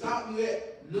Spirit stop you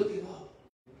at, look it up.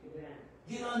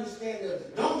 Get understanding of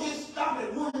it. Don't just stop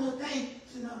at one little thing.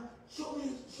 Say, now, show me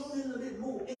a little bit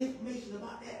more information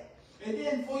about that. And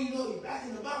then before you know you're back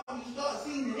in the Bible, you start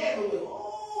seeing it everywhere.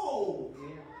 Oh!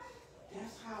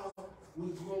 That's how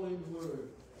we grow in the Word.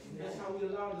 That's how we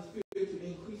allow the Spirit to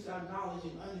increase our knowledge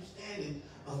and understanding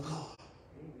of God.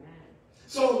 Amen.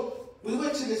 So, we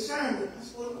went to discernment.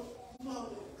 That's what,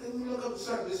 let me look up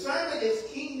discernment. Discernment is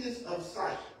keenness of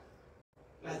sight.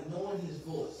 Like knowing his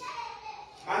voice.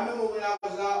 I remember when I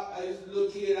was out, I used to be a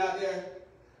little kid out there.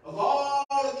 Of all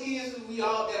the kids that we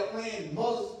out there playing,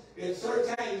 mothers, at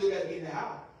certain times you look at me in the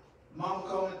house. Mama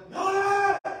coming,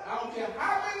 Nolan! I don't care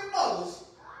how many mothers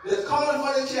that's calling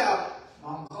for their child.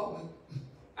 Mama calling.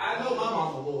 I know my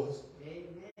mama voice.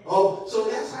 Amen. Oh, so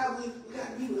that's how we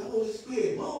got to be with the Holy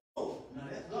Spirit. Oh, now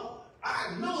that's God.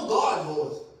 I know God's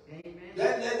voice. Amen.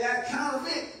 That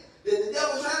counterfeit that the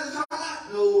devil trying to talk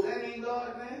about. No, that ain't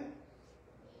God, man.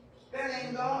 That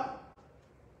ain't God.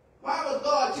 Why would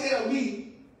God tell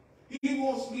me he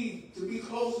wants me to be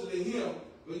closer to him,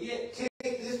 but yet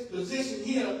take this position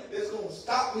here that's going to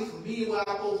stop me from being where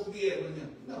I'm supposed to be at with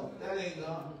him? No, that ain't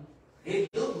God. They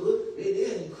look good.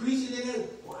 They're increasing in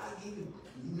it. Why give you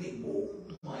make more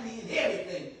money and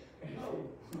everything? No.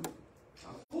 A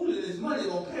fool in his money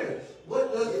going to perish.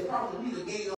 What does it profit me to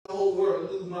gain the whole world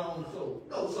and lose my own soul?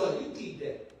 No, son, you keep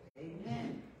that.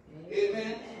 Amen.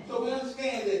 Amen. So we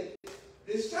understand that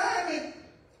discernment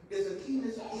is a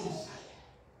keenness of insight.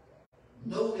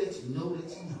 Know that you know that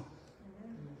you know.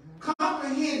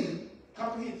 Comprehension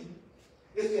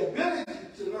is the ability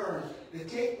to learn, the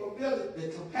capability, the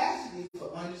capacity for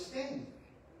understanding.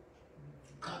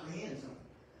 Comprehend something.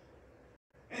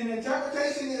 And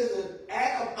interpretation is an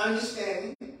act of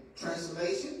understanding,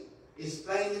 translation,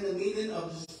 explaining the meaning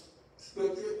of the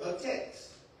scripture or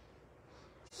text.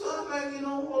 So I'm like,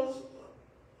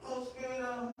 Holy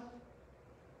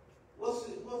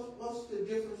Spirit, what's the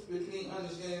difference between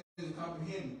understanding and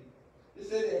comprehending? It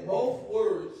said that both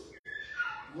words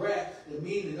grasp the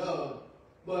meaning of,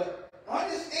 but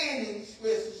understanding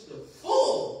expresses the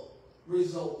full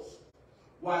results,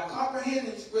 while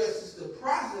comprehending expresses the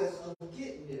process of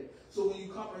getting there. So when you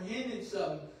comprehending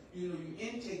something, you're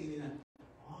intaking it.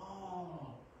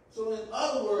 Oh. So in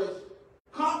other words,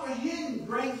 comprehending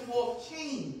brings forth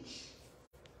change.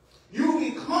 You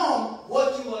become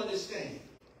what you understand.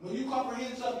 When you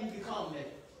comprehend something, you become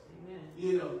that.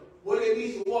 Amen. What it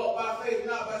means to walk by faith,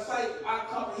 not by sight. I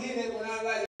comprehend it when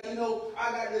I I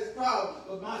got this problem,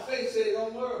 but my faith says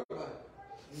don't worry about it.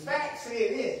 Fact says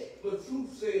this, but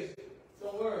truth says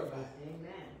don't worry about it.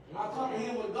 Amen. I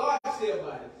comprehend what God said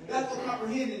about it. That's what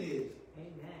comprehending is.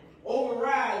 Amen.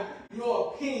 Override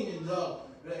your opinions of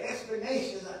the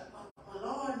explanations. My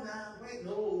Lord, now, wait,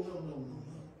 no.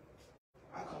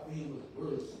 I comprehend what the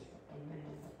word says.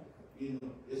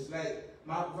 It's like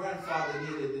my grandfather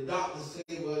did it. The doctors say,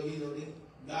 well, they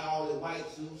got all the white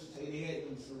suits. They had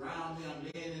them surround him,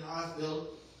 laying in the hospital.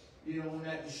 You know, when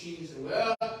that machine said,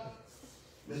 well,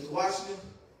 Mr. Washington,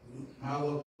 I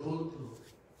will pull the plug.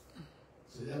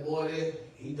 So that boy there,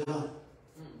 he done.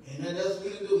 And nothing else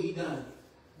we can do, he done.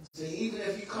 So even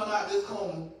if you come out this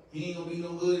coma, he ain't gonna be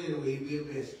no good anyway, he'll be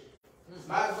a bishop.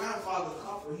 My grandfather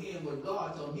comprehended what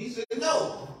God told him. He said,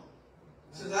 no.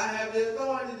 Since I have the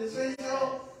authority to say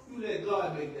so, you let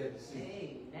God make that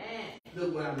decision. Amen.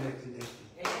 Look where I'm at today.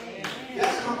 Amen.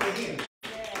 That's comprehending.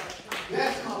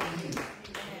 That's comprehending.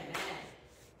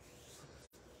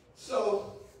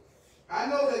 So, I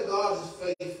know that God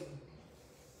is faithful.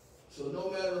 So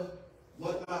no matter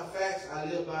what my facts I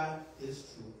live by is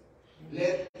true.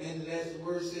 And as the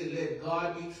word said, let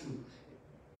God be true.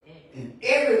 And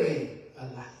every man a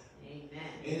liar. Amen.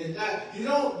 And it's not, you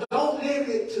don't limit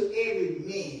it to every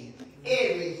man,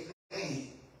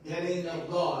 everything that ain't of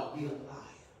God be a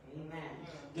liar.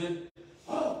 Amen.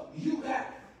 You got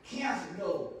cancer.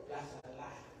 No, that's a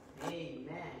lie.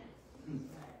 Amen.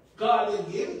 God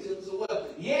didn't give it to him, so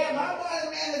what? Yeah, my body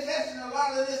manifesting a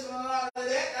lot of this and a lot of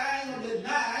that. I ain't gonna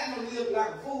deny. I ain't gonna live like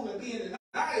a fool and be in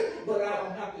denial, but I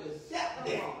don't have to accept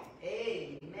that.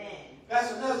 Amen.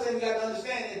 That's another thing you got to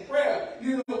understand in prayer.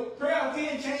 You know, prayer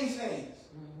can change things.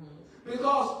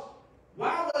 Because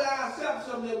why would I accept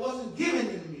something that wasn't given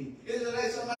to me? Is it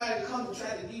like somebody come and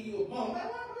try to give you a bone? Man,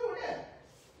 what am I doing that?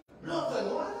 No, I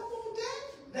don't want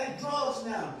that. That drugs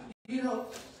now. You know,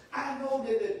 I know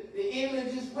that the enemy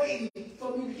is just waiting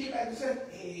for me to get back and say,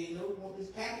 hey, you don't want this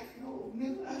package? No,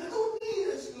 I don't need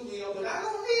this, but I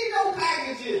don't need no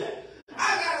packages.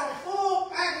 I got a full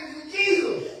package of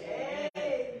Jesus.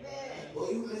 Amen. Boy,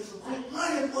 you make some quick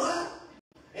money, boy.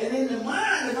 And in the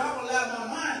mind, if I would allow my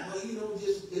mind, well, you know,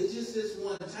 it's just this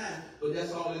one time. But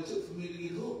that's all it took for me to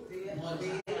get hooked. One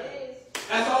time.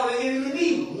 That's all the enemy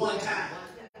needs. One time.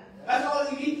 That's all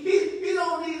he needs. He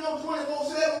don't need no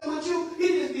 24/7 with you. He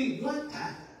just needs one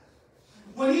time.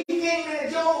 When he came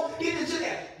at Job, he just took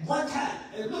that one time.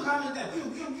 And look how many times.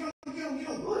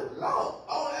 Good Lord.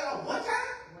 All that on one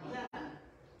time?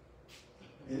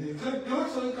 And he couldn't do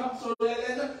it, so he comes, so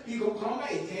that he gonna come back.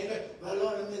 He came back. Well,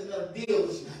 Lord, I'm in another deal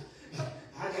with you.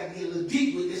 I got to get a little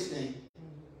deep with this thing.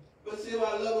 But see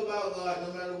what I love about God,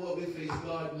 no matter what we face,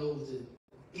 God knows it.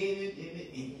 In the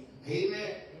end.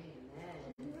 Amen.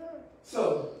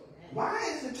 So, why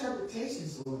is interpretation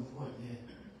so important?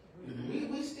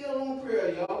 We still on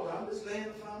prayer, y'all, but I'm just laying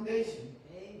the foundation.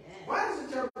 Why is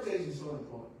interpretation so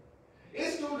important?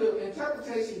 It's through the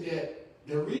interpretation that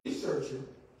the researcher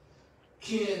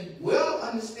can well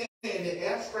understand the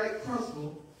abstract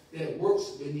principle that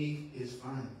works beneath his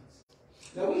findings.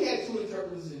 Now, we had two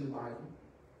interpreters in the Bible.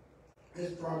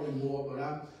 There's probably more,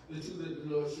 but the two that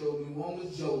the Lord showed me. One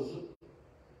was Joseph,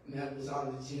 and that was out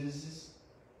of Genesis,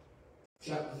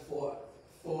 chapter 40,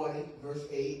 verse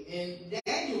 8. And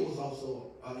Daniel was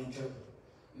also an interpreter.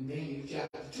 In Daniel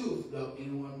chapter 2, if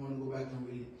anyone want to go back and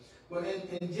read it. But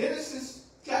in Genesis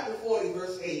chapter 40,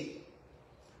 verse 8,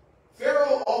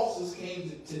 Pharaoh officers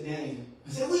came to Daniel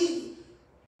and said,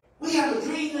 we have a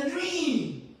dream,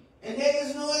 and there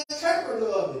is no interpreter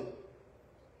of it.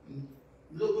 And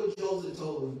look what Joseph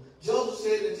told them. Joseph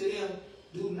said unto them,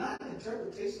 do not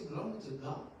interpretation belong to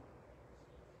God?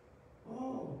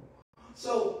 Oh.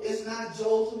 So it's not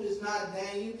Joseph, it's not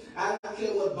Daniel. I don't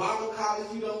care what Bible college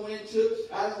you done went to.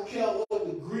 I don't care what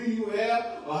degree you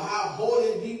have or how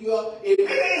holy and deep you are. If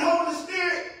it ain't Holy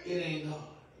Spirit, it ain't God.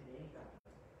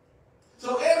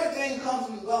 So everything comes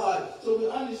from God. So we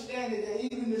understand that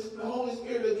even the Holy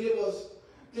Spirit will give us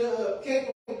the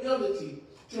capability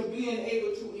to being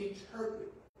able to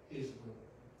interpret His word.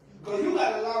 Because you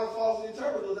got a lot of false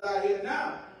interpreters out here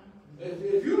now.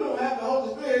 If you don't have the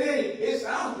Holy Spirit in it, it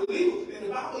sounds believable. And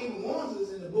the Bible even warns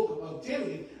us in the book of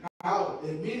Timothy how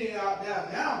that many out there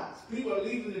now, people are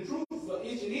leaving the truth for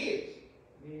itch and ears.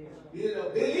 Yeah. You know,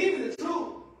 they're leaving the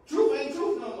truth. Truth ain't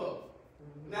truth no more.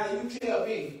 Now you tell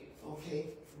me, okay,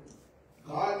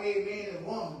 God made man and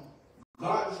woman.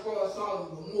 God destroyed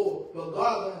Sodom and Gomorrah, but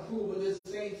God don't approve of this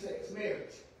same-sex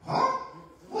marriage. Huh?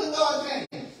 What God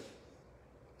saying?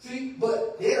 See,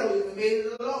 but they don't even made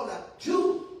it a law now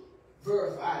to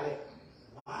verify that.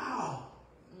 Wow.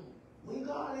 When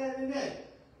God added that.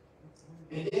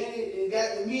 And then it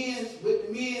got the men's with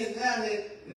the men's now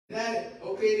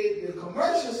okay, the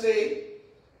commercial say,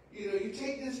 you know, you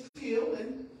take this pill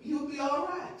and you'll be all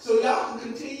right. So y'all can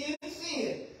continue in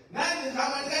sin. Now this how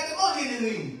much got the monkey to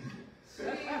leave.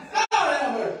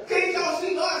 Can't y'all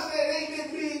see God said it ain't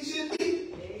that big it should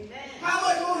be? Amen. How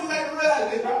much more you got to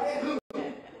realize they brought that good?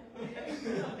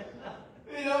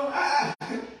 You know,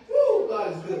 woo, God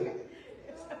is good.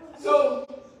 So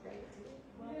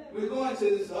we're going to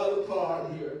this other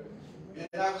part here,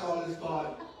 and I call this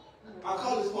part I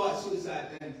call this part suicide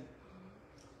thinking.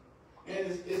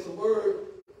 And it's a word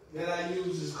that I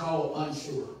use is called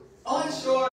unsure.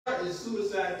 Unsure is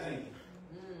suicide thinking.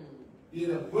 You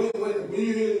know, when you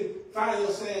really find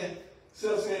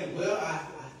yourself saying, well, I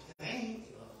think,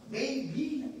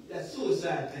 maybe, that's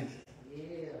suicide thinking.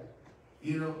 Yeah.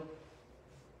 You know,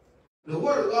 the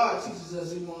Word of God teaches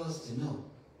us, He wants us to know.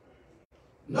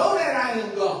 Know that I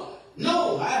am God.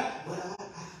 No, I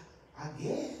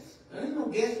guess. There ain't no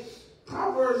guess.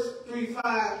 Proverbs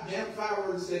 3:5, the Amplified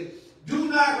Word says, do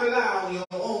not rely on your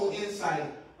own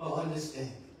insight or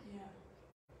understanding. Yeah.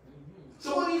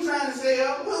 So what are you trying to say?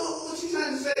 What you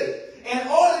trying to say? In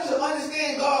order to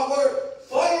understand God's Word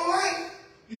for your life,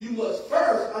 you must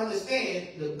first understand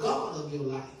the God of your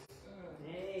life.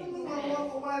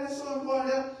 Why is this so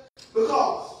important?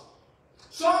 Because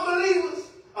some believers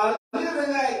are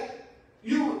living like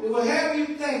you will have you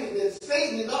thinking that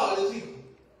Satan and God is equal.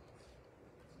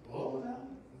 Oh, no.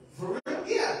 For real?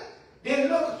 Yeah. They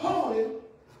look holy,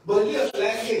 but live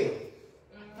like hell.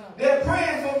 They're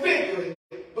praying for victory,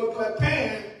 but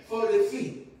preparing for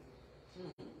defeat.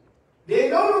 They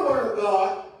know the Word of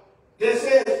God that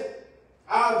says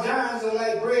our giants are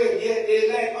like bread, yet they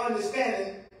lack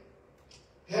understanding,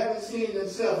 having seen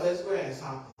themselves as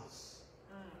grasshoppers.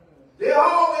 They're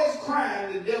always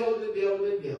crying, the devil, the devil,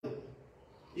 the devil.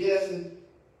 Yes, in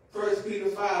 1 Peter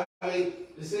 5:8, it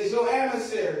says, your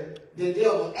adversary, the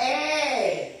devil,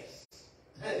 as,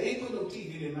 they put no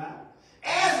teeth in their mouth,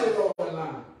 as a roaring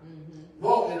lion,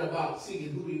 walking about,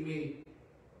 seeking who he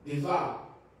may devour.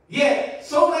 Yet,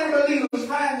 so many believers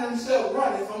find themselves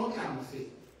running from a counterfeit.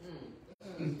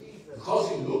 Because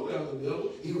he looked like the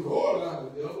devil, he roared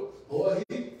like the devil, or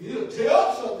he'll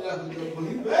tell something like the devil,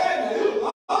 but he's bad now, he'll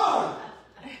lie.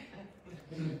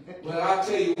 Well, I'll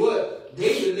tell you what,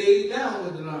 David laid down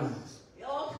with the lions.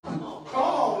 Oh, come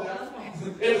on now.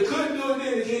 If he couldn't do it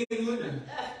then, he can't do it now.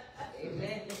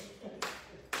 Amen.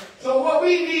 So what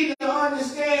we need to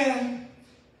understand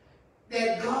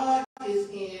that God is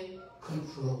in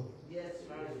control. Yes,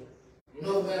 right.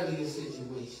 No matter your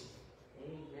situation.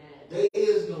 Amen. There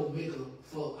is no maker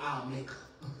for our maker.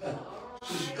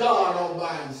 He's God all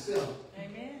by himself.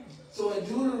 Amen. So in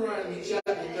Deuteronomy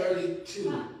chapter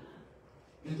 32,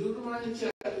 in Deuteronomy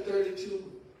chapter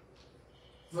 32,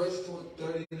 verse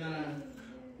 39,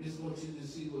 I just want you to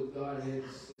see what God had to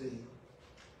say.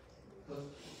 Because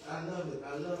I love it.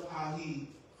 I love how he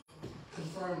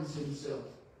confirms himself.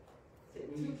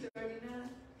 239?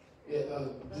 Yeah,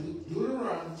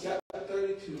 Deuteronomy chapter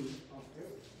 32,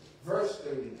 verse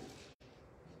 39.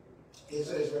 It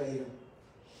says right here,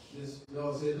 this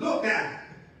Lord says, look now,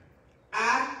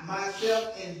 I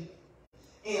myself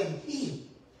am he.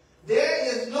 There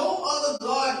is no other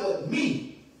God but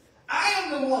me. I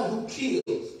am the one who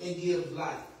kills and gives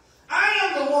life. I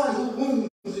am the one who wounds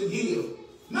and heals.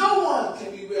 No one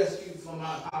can be rescued from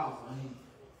my powerful hand.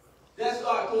 That's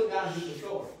God putting down his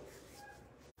authority.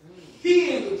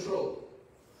 He in control.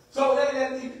 So that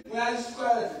when I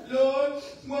described, Lord,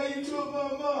 why you took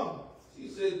my mom? She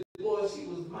said, boy, she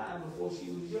was mine before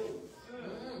she was yours.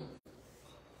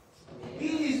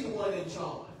 He's the one in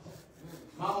charge.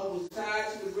 Mama was tired.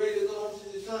 She was ready to go home.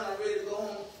 She said, son, I'm ready to go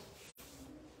home.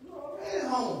 You're already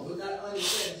home, but not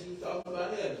understanding. She was talking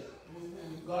about heaven.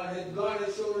 God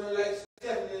had showed her like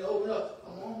Stephanie and opened up.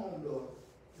 Come on home, daughter.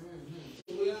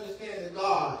 So we understand that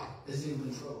God is in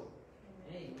control.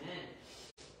 Amen.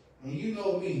 And you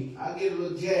know me, I get a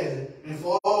little jazzy. And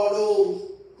for all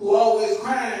those who always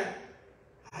crying,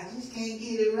 I just can't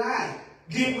get it right.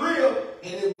 Get real,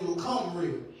 and it will come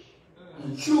real.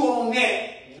 And chew on that.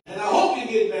 And I hope you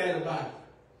get mad about it.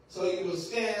 So you will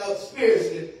stand up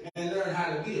spiritually and learn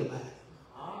how to be about it.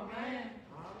 All right.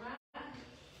 All right.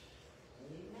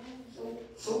 Amen.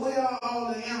 So where are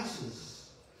all the answers?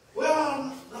 Where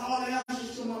are all the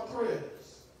answers to my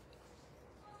prayers?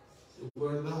 The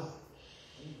Word of God.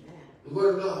 Amen. The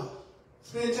Word of God.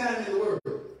 Spend time in the Word.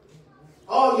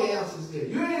 All your answers there.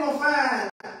 You ain't going to find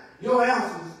your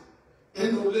answers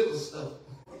in the liquor stuff.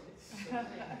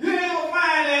 You ain't going to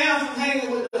find the answers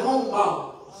hanging with the home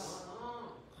balls.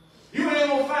 You ain't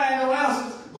going to find no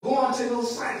answers going to no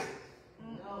psychic.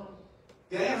 No.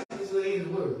 The answers are in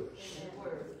the Word.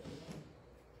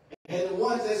 And the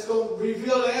ones that's going to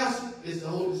reveal the answer is the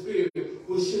Holy Spirit,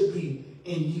 which should be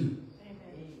in you.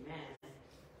 Amen.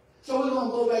 So we're going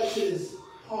to go back to this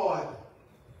part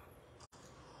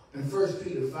in 1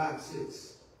 Peter 5:6.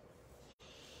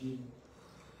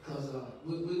 Because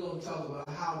we're going to talk about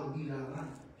how to beat our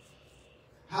line.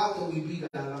 How can we beat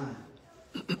our line?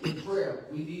 In prayer,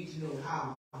 we need to know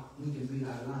how we can beat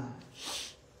our line.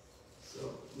 So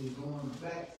we're going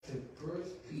back to 1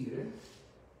 Peter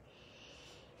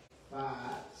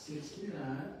 69.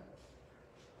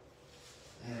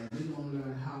 And we're going to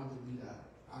learn how to be that.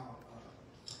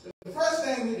 The first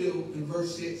thing we do in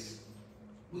verse 6,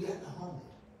 we got to humble.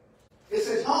 It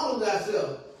says, humble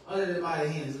thyself under the mighty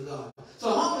hands of God. So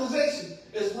humbleization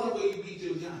is one way you beat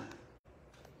your giant.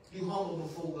 You humble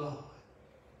before God.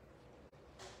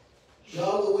 The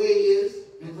other way is,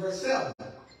 in verse 7,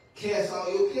 cast all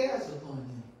your cares upon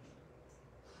him.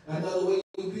 Another way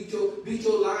you beat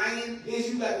your lion is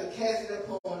you got to cast it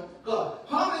upon God.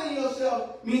 Humbling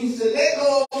yourself means to let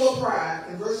go of your pride.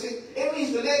 In verse 6, it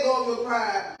means to let go of your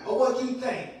pride of what you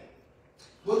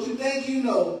think you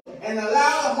know, and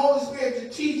allow the Holy Spirit to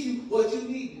teach you what you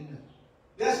need to know.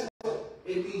 That's what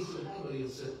it means to humble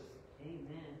yourself.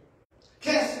 Amen.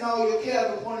 Casting all your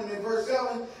cares upon him in verse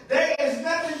 7, there is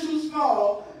nothing too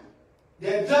small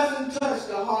that doesn't touch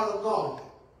the heart of God.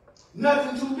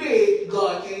 Nothing too big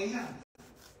God can't handle.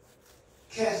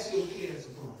 Cast your cares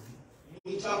upon him.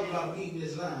 We talk about beating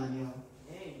this line, y'all.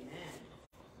 Amen.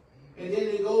 And then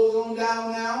it goes on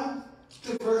down now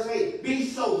to verse 8. Be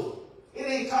sober. It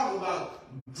ain't talking about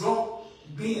drunk,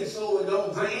 being sober,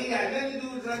 don't drink. It ain't got nothing to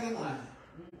do with drinking wine.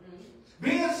 Mm-hmm.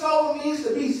 Being sober means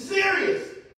to be serious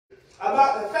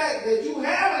about the fact that you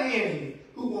have an enemy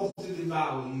who wants to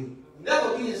devour you.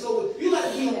 Never being sober. You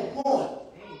got to be on point.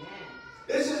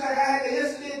 It's just like I had the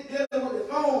incident dealing with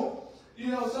the phone.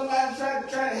 You know, somebody tried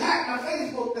to hack my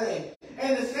Facebook thing.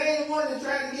 And the same one that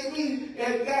tried to get me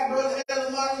and got Brother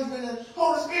Ellis Martin, and the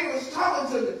Holy Spirit was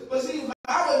talking to me. But see, if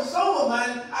I wasn't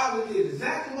sober-minded, I would do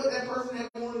exactly what that person had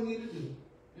wanted me to do.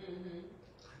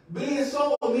 Mm-hmm. Being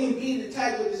sober means being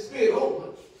attacked with the Spirit.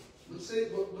 Oh,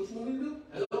 what you want me to do?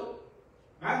 Hello?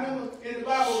 I remember in the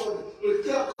Bible, it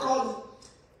kept calling,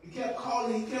 he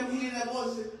kept hearing that voice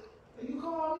and said, you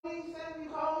call me? Sam, you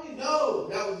call me? No,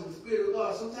 that was the Spirit of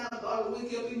God. Sometimes God will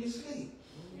wake you up in your sleep.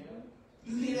 Yeah.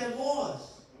 You hear that voice.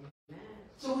 Amen.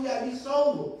 So we got to be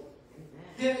sober. Amen.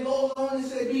 Then it goes on and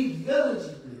say, be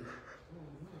vigilant.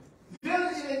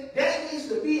 Vigilant, that means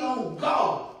to be on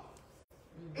guard.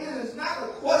 It is not a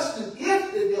question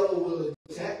if the devil will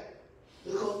attack,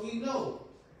 because we know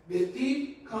the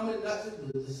thief cometh nothing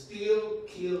but to steal,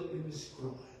 kill, and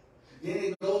destroy. Then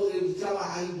it goes, it was telling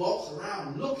how he walks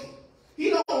around looking. He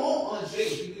don't want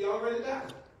unsaved people. He already got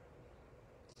them.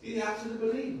 He's after the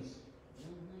believers.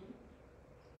 Mm-hmm.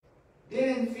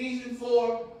 Then in Ephesians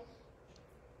 4,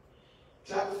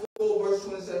 chapter 4, verse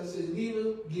 27 says,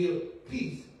 neither give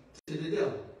peace to the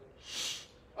devil.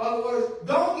 In other words,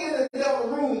 don't give the devil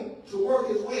room to work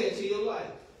his way into your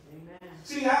life. Amen.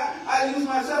 See, I use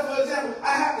myself for example.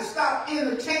 I have to stop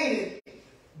entertaining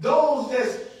those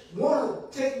that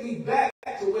want to take me back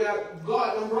to where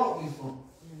God done brought me from.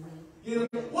 You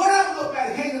know, what I'm looking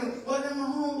at hanging, what am my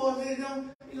homeboys they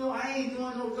done? You know, I ain't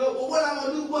doing no good. But what I'm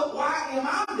gonna do? Why am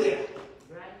I there?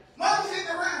 Right. Why am I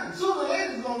sitting around? Sooner or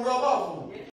later it's gonna rub off on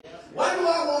me. Yeah. Why do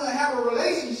I want to have a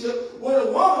relationship with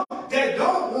a woman that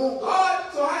don't want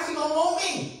God? So how she gonna want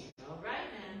me? All right,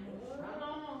 man.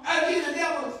 I give the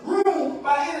devil room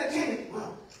by entertaining.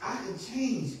 Well, I can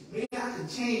change. Maybe I can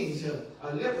change.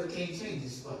 A leper can't change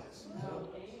his spots.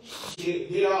 Okay.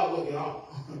 They are what they are.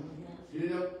 You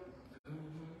know.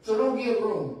 So don't give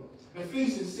room.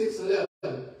 Ephesians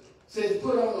 6:11 says,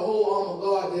 put on the whole armor of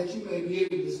God that you may be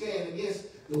able to stand against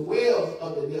the wiles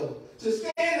of the devil. To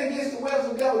stand against the wiles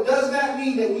of the devil does not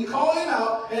mean that we call him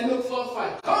out and look for a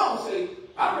fight. Come on, say,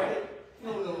 I'm ready.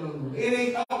 No. It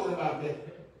ain't talking about that.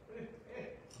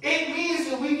 It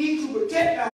means that we need to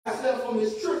protect ourselves from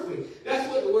his trickery.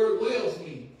 That's what the word wiles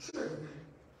means. Trickery.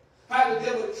 How the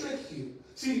devil tricks you.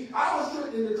 See, I was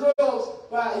tricked in the drugs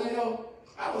by,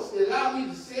 I was allowing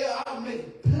me to sell. I was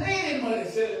making plenty of money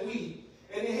selling weed.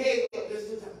 And the head up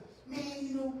this time,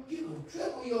 man, you gonna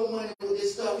triple your money with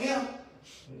this stuff here.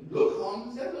 Look,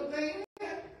 homie, that little thing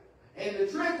there. And the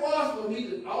trick was for me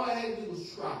to, all I had to do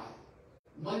was try.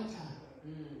 One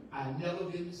time. I'd never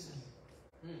been the same.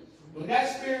 When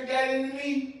that spirit got into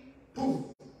me, poof,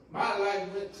 my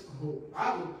life went to,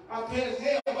 I passed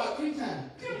hell about 3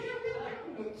 times.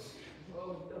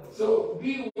 So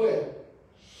be aware.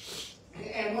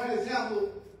 And one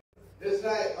example is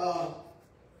like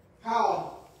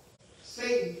how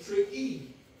Satan tricked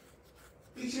Eve.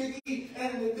 He tricked Eve.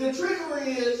 And the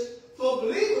trickery is, for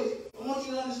believers, I want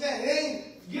you to understand, it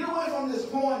ain't, get away from this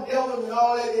horn devil and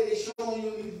all that they're showing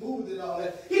you in these movies and all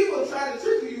that. He will try to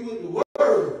trick you with the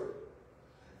word.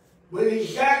 When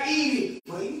he got Eve,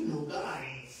 well, God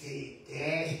ain't said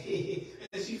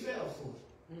that. And she fell for it.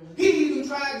 He even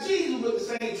tried Jesus with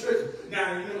the same trick.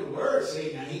 Now, the word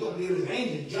say, now, he's going to give his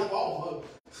angel jump off of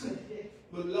it.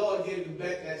 But the Lord gave him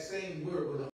back that same word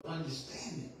with an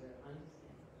understanding.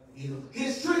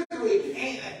 His trickery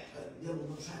ain't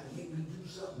trying to make me do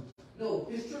something. No,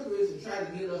 his trigger is to try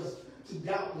to get us to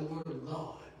doubt the word of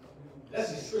God.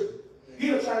 That's his trigger.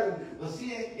 He'll try to,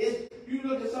 see, you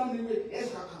look at something,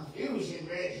 it's a confusion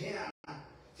right here.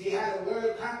 See how the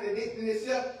word contradicting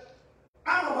itself?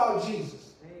 I'm about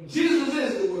Jesus. Amen. Jesus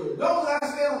is the word. Those I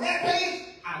stay on that page,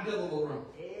 I never go wrong.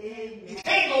 Amen. You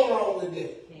can't go wrong with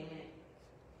that. Amen.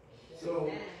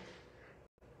 So,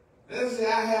 let's say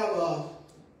I have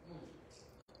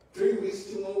 3 weeks,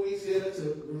 2 more weeks here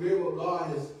to reveal what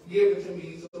God has given to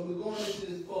me. So we're going into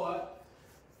this part.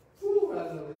 Ooh, I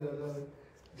love it, I love it.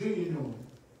 Do you know him?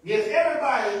 Yes,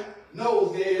 everybody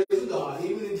knows there is a God.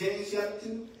 Even in James chapter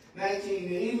 2, 19,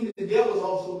 and even the devils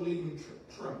also believe in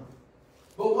tremble.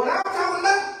 But what I'm talking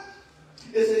about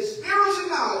is a spiritual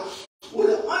knowledge with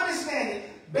an understanding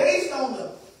based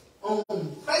on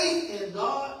faith in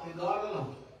God and God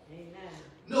alone. Amen.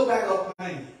 No backup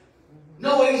plan.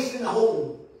 No ace in the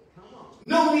hole.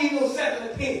 No need no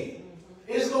second opinion.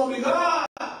 It's going to be God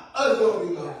or it's going to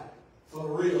be God. For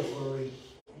real, for real.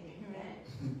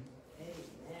 Amen.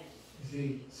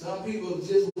 See, some people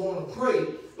just want to pray,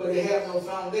 but they have no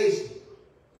foundation.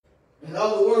 In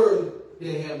other words,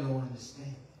 they have no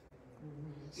understanding.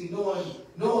 See,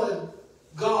 knowing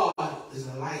God is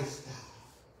a lifestyle.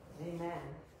 Amen.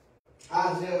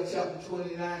 Isaiah chapter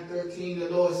 29, 13, the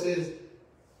Lord says,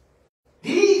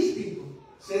 these people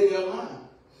say they're mine.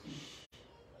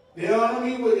 They honor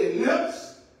me with their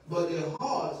lips, but their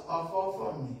hearts are far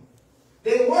from me.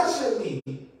 They worship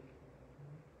me.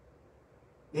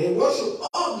 Their worship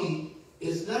of me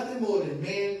is nothing more than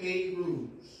man-made rules.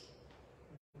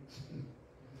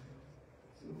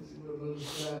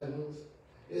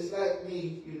 It's like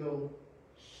me,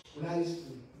 when I used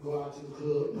to go out to the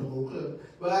club,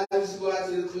 but I used to go out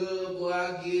to the club, boy,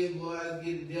 I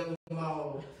get the devil my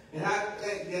all. And I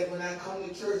think that when I come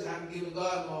to church, I'm giving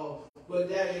God my all. But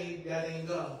that ain't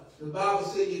God. The Bible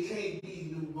says you can't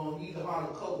be either hot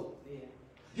or cold. Yeah.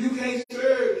 You can't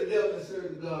serve the devil and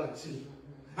serve the God too.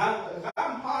 If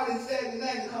I'm partying Saturday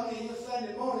night and come in here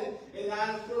Sunday morning and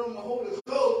I put on the Holy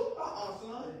Ghost,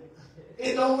 son.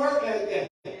 It don't work like that.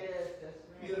 Yes,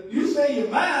 that's right. You say you're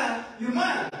mine, you're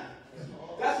mine.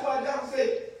 That's why God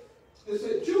said,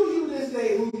 choose you this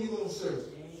day who you going to serve.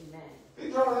 Amen. He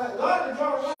draw a line. God will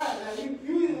draw a line. Now,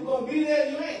 you either going to be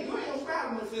there, you ain't going to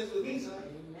scrap no fence with me, son.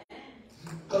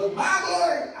 Because my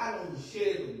glory, I don't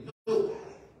share it with nobody.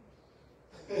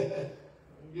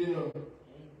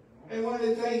 And one of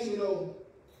the things,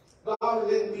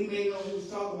 God let me make on, he was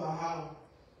talking about how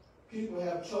people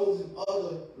have chosen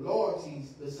other loyalties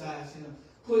besides him,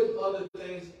 putting other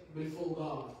things before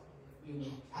God.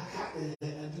 I got to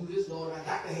do this, Lord. I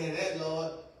got to have that,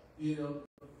 Lord.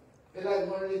 It's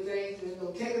like one of the things,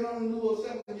 taking on a new or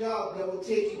second job that will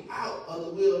take you out of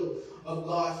the will of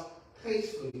God's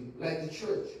place for you, like the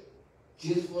church,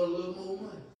 just for a little more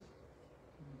money.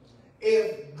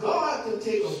 If God can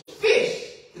take a fish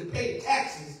to pay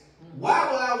taxes, why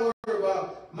would I worry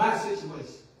about my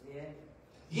situation?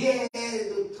 Yeah,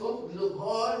 it look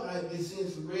hard. Might be seeing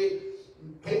some red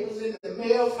papers in the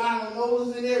mail, final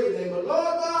notice and everything. But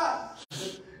Lord God,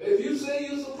 if you say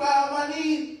you supply my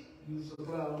needs, you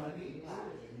supply my needs.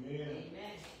 Amen.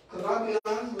 Because I'll be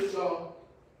honest with y'all,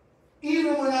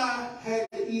 even when I had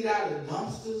to eat out of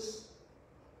dumpsters,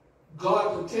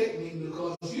 God protect me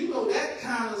because that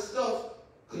kind of stuff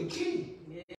could kill you.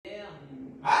 Yeah.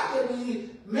 I could be,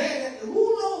 man,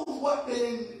 who knows what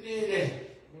been in there.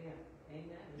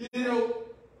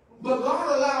 But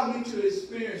God allowed me to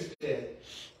experience that.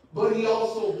 But he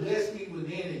also blessed me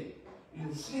within it.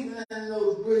 Sleeping in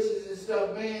those bridges and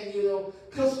stuff, man,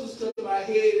 pistols to my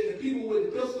head and the people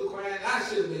with the pistol crying, I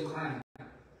should have been crying.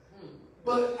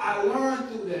 But I learned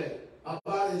through that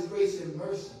about his grace and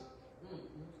mercy.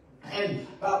 And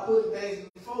about putting things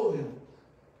before him.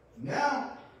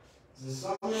 Now,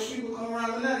 some of the people come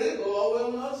around now, they go all the way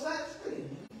on the other side of the street.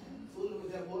 Fooling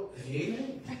with that boy.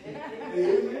 Amen.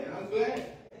 Amen. I'm glad.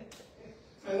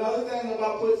 Another thing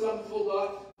about putting something before God,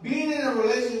 being in a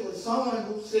relationship with someone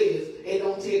who says it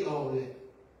don't take all that.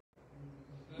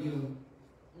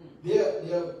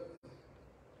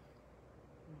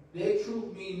 Their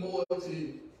truth mean more to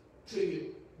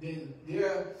you than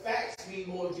their facts mean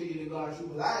more to you than God's truth.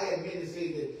 Because I had men to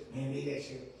say that, man, leave that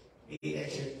church. Leave that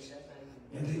church.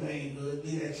 And people ain't good.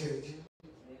 Leave that church.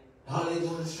 All they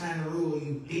doing is trying to rule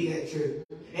you. Leave that church.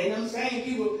 And them same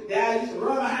people that I used to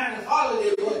run behind and follow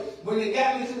them, when they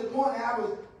got me to the point that I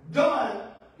was done,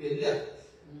 they left.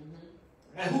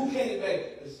 And who came back?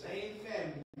 The same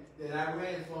family that I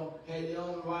ran from had their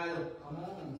own right up. Come on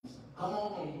home, son. Come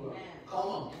on home, bro. Come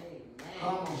on.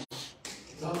 Come on.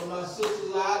 Some of my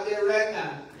sisters are out there right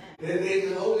now. they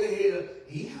can hold their head up.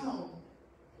 He home.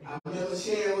 I remember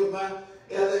sharing with my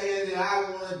elder aunt that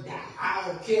I want to die. I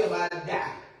don't care if I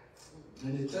die.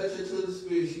 And to touch her to the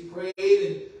spirit, she prayed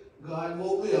and God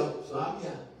woke me up. So I'm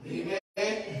here. Amen.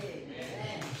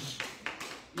 Amen.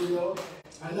 You know,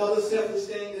 another selfish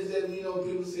thing is that, you know,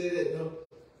 people say that, you know,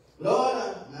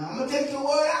 Lord, I'm going to take your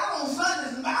word out on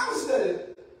Sundays and Bible study.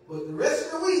 But the rest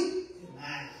of the week,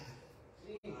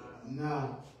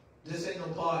 no. This ain't no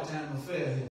part-time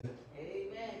affair here.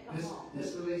 Amen.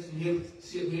 This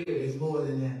relationship here is more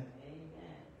than that.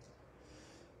 Amen.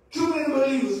 Too many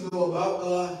believers know about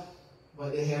God,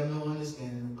 but they have no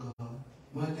understanding of God.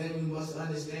 One thing we must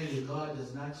understand is God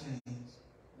does not change.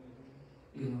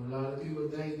 You know, a lot of people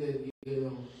think that, you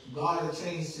know, God will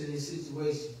change to their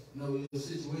situation. No, your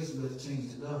situation doesn't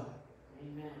change to God.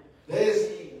 Amen.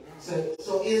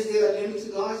 So is there a limit to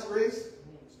God's grace?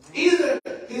 Either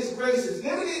His grace is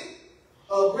limited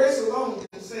or grace alone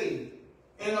can save.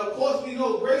 And of course we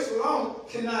know grace alone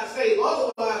cannot save.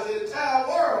 Otherwise the entire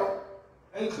world,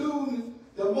 including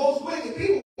the most wicked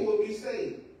people, will be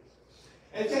saved.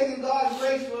 And taking God's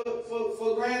grace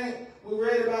for granted, we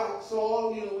read about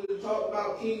Saul, you know, we talked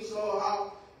about King Saul,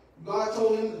 how God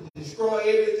told him to destroy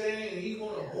everything and he's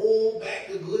going to hold back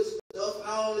the good stuff and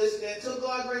all this and that. Took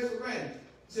God's grace for granted.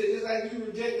 He said, just like you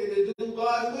rejected to do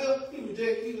God's will, he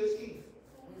rejected you as king.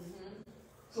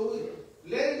 So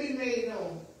let it be made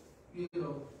known, you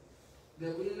know,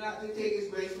 that we do not take His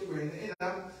grace for granted. And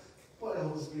I'm, what the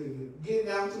Holy Spirit do? Getting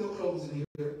down to my closing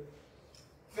here.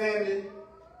 Family,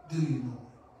 do you know it?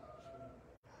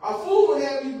 A fool would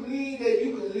have you believe that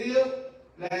you can live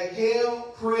like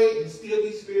hell, pray, and still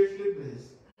be spiritually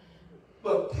blessed.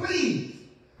 But please,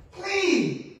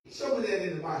 please, show me that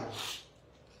in the Bible.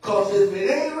 Because if it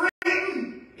ain't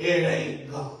written, it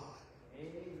ain't God.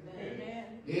 Amen.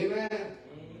 Amen. Amen.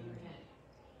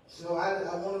 So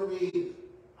I want to read,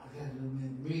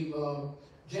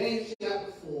 James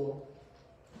chapter 4,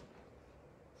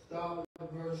 start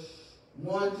with verse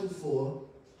 1 to 4. All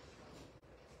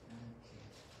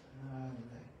right.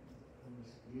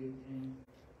 Let's read James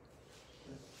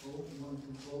chapter 4, 1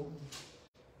 to 4.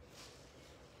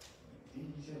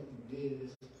 James chapter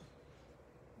James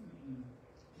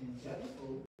chapter 4.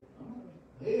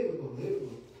 Here we go.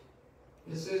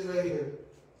 It says right here,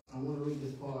 I want to read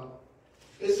this part.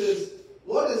 It says,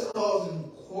 what is causing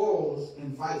quarrels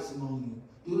and fights among you?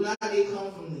 Do not they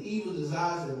come from the evil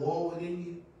desires that war within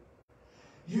you?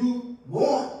 You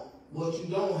want what you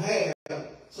don't have,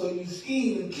 so you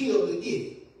scheme and kill to get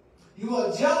it. You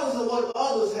are jealous of what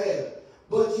others have,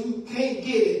 but you can't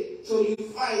get it, so you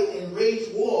fight and wage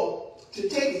war to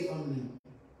take it from them.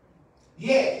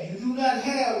 Yet you do not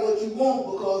have what you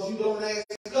want because you don't ask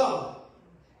God.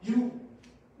 You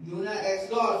do not ask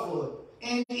God for it.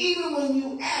 And even when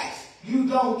you ask, you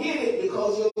don't get it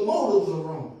because your motives are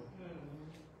wrong.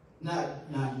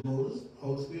 Not motives.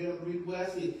 Holy Spirit, I'm reading what I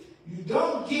said. You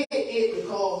don't get it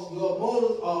because your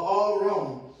motives are all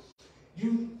wrong.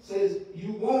 You says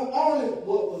you want only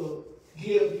what will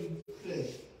give you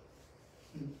pleasure.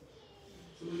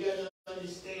 So we got to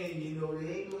understand, you know,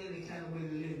 there ain't no any kind of way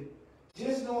to live it.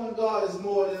 Just knowing God is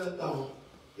more than a thought.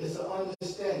 It's an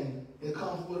understanding that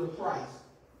comes with a price,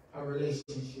 a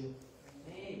relationship.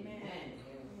 Amen.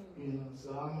 You know, so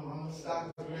I'm going to stop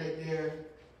it right there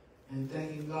and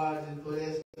thanking God for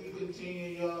that. We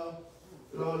continue, y'all.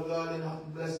 Lord God, and I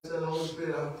bless the Holy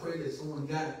Spirit. I pray that someone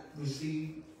got it,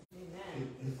 received,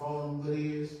 and fall on good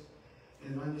ears,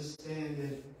 and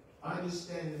understanding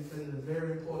plays a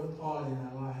very important part in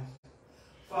our life.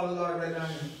 Father God, right now,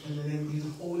 in the name of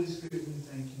Jesus, Holy Spirit, we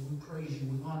thank you, we praise you,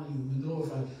 we honor you, we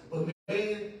glorify you. But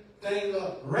main thing,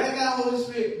 right now, Holy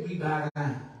Spirit, we bow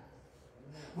down.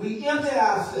 We empty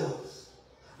ourselves.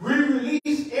 We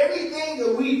release everything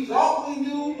that we thought we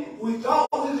knew, we thought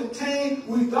we contained,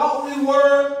 we thought we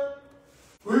were.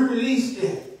 We release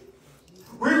that.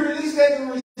 We release that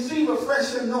to receive a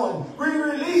fresh anointing. We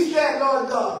release that, Lord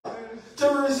God,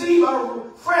 to receive a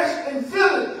fresh and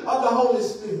filling of the Holy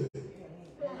Spirit.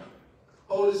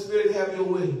 Holy Spirit, have your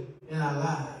way in our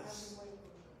lives.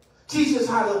 Teach us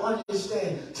how to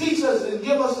understand. Teach us and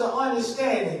give us the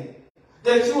understanding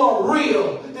that you are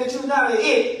real, that you're not an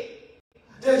it,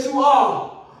 that you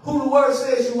are who the Word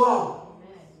says you are.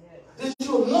 That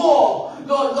you're more,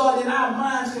 Lord God, than our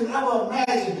minds can ever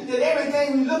imagine. That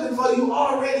everything we're looking for, you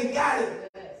already got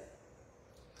it.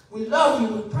 We love you,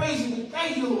 we praise you, we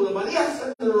thank you, Lord.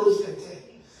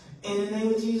 In the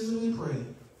name of Jesus we pray.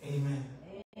 Amen.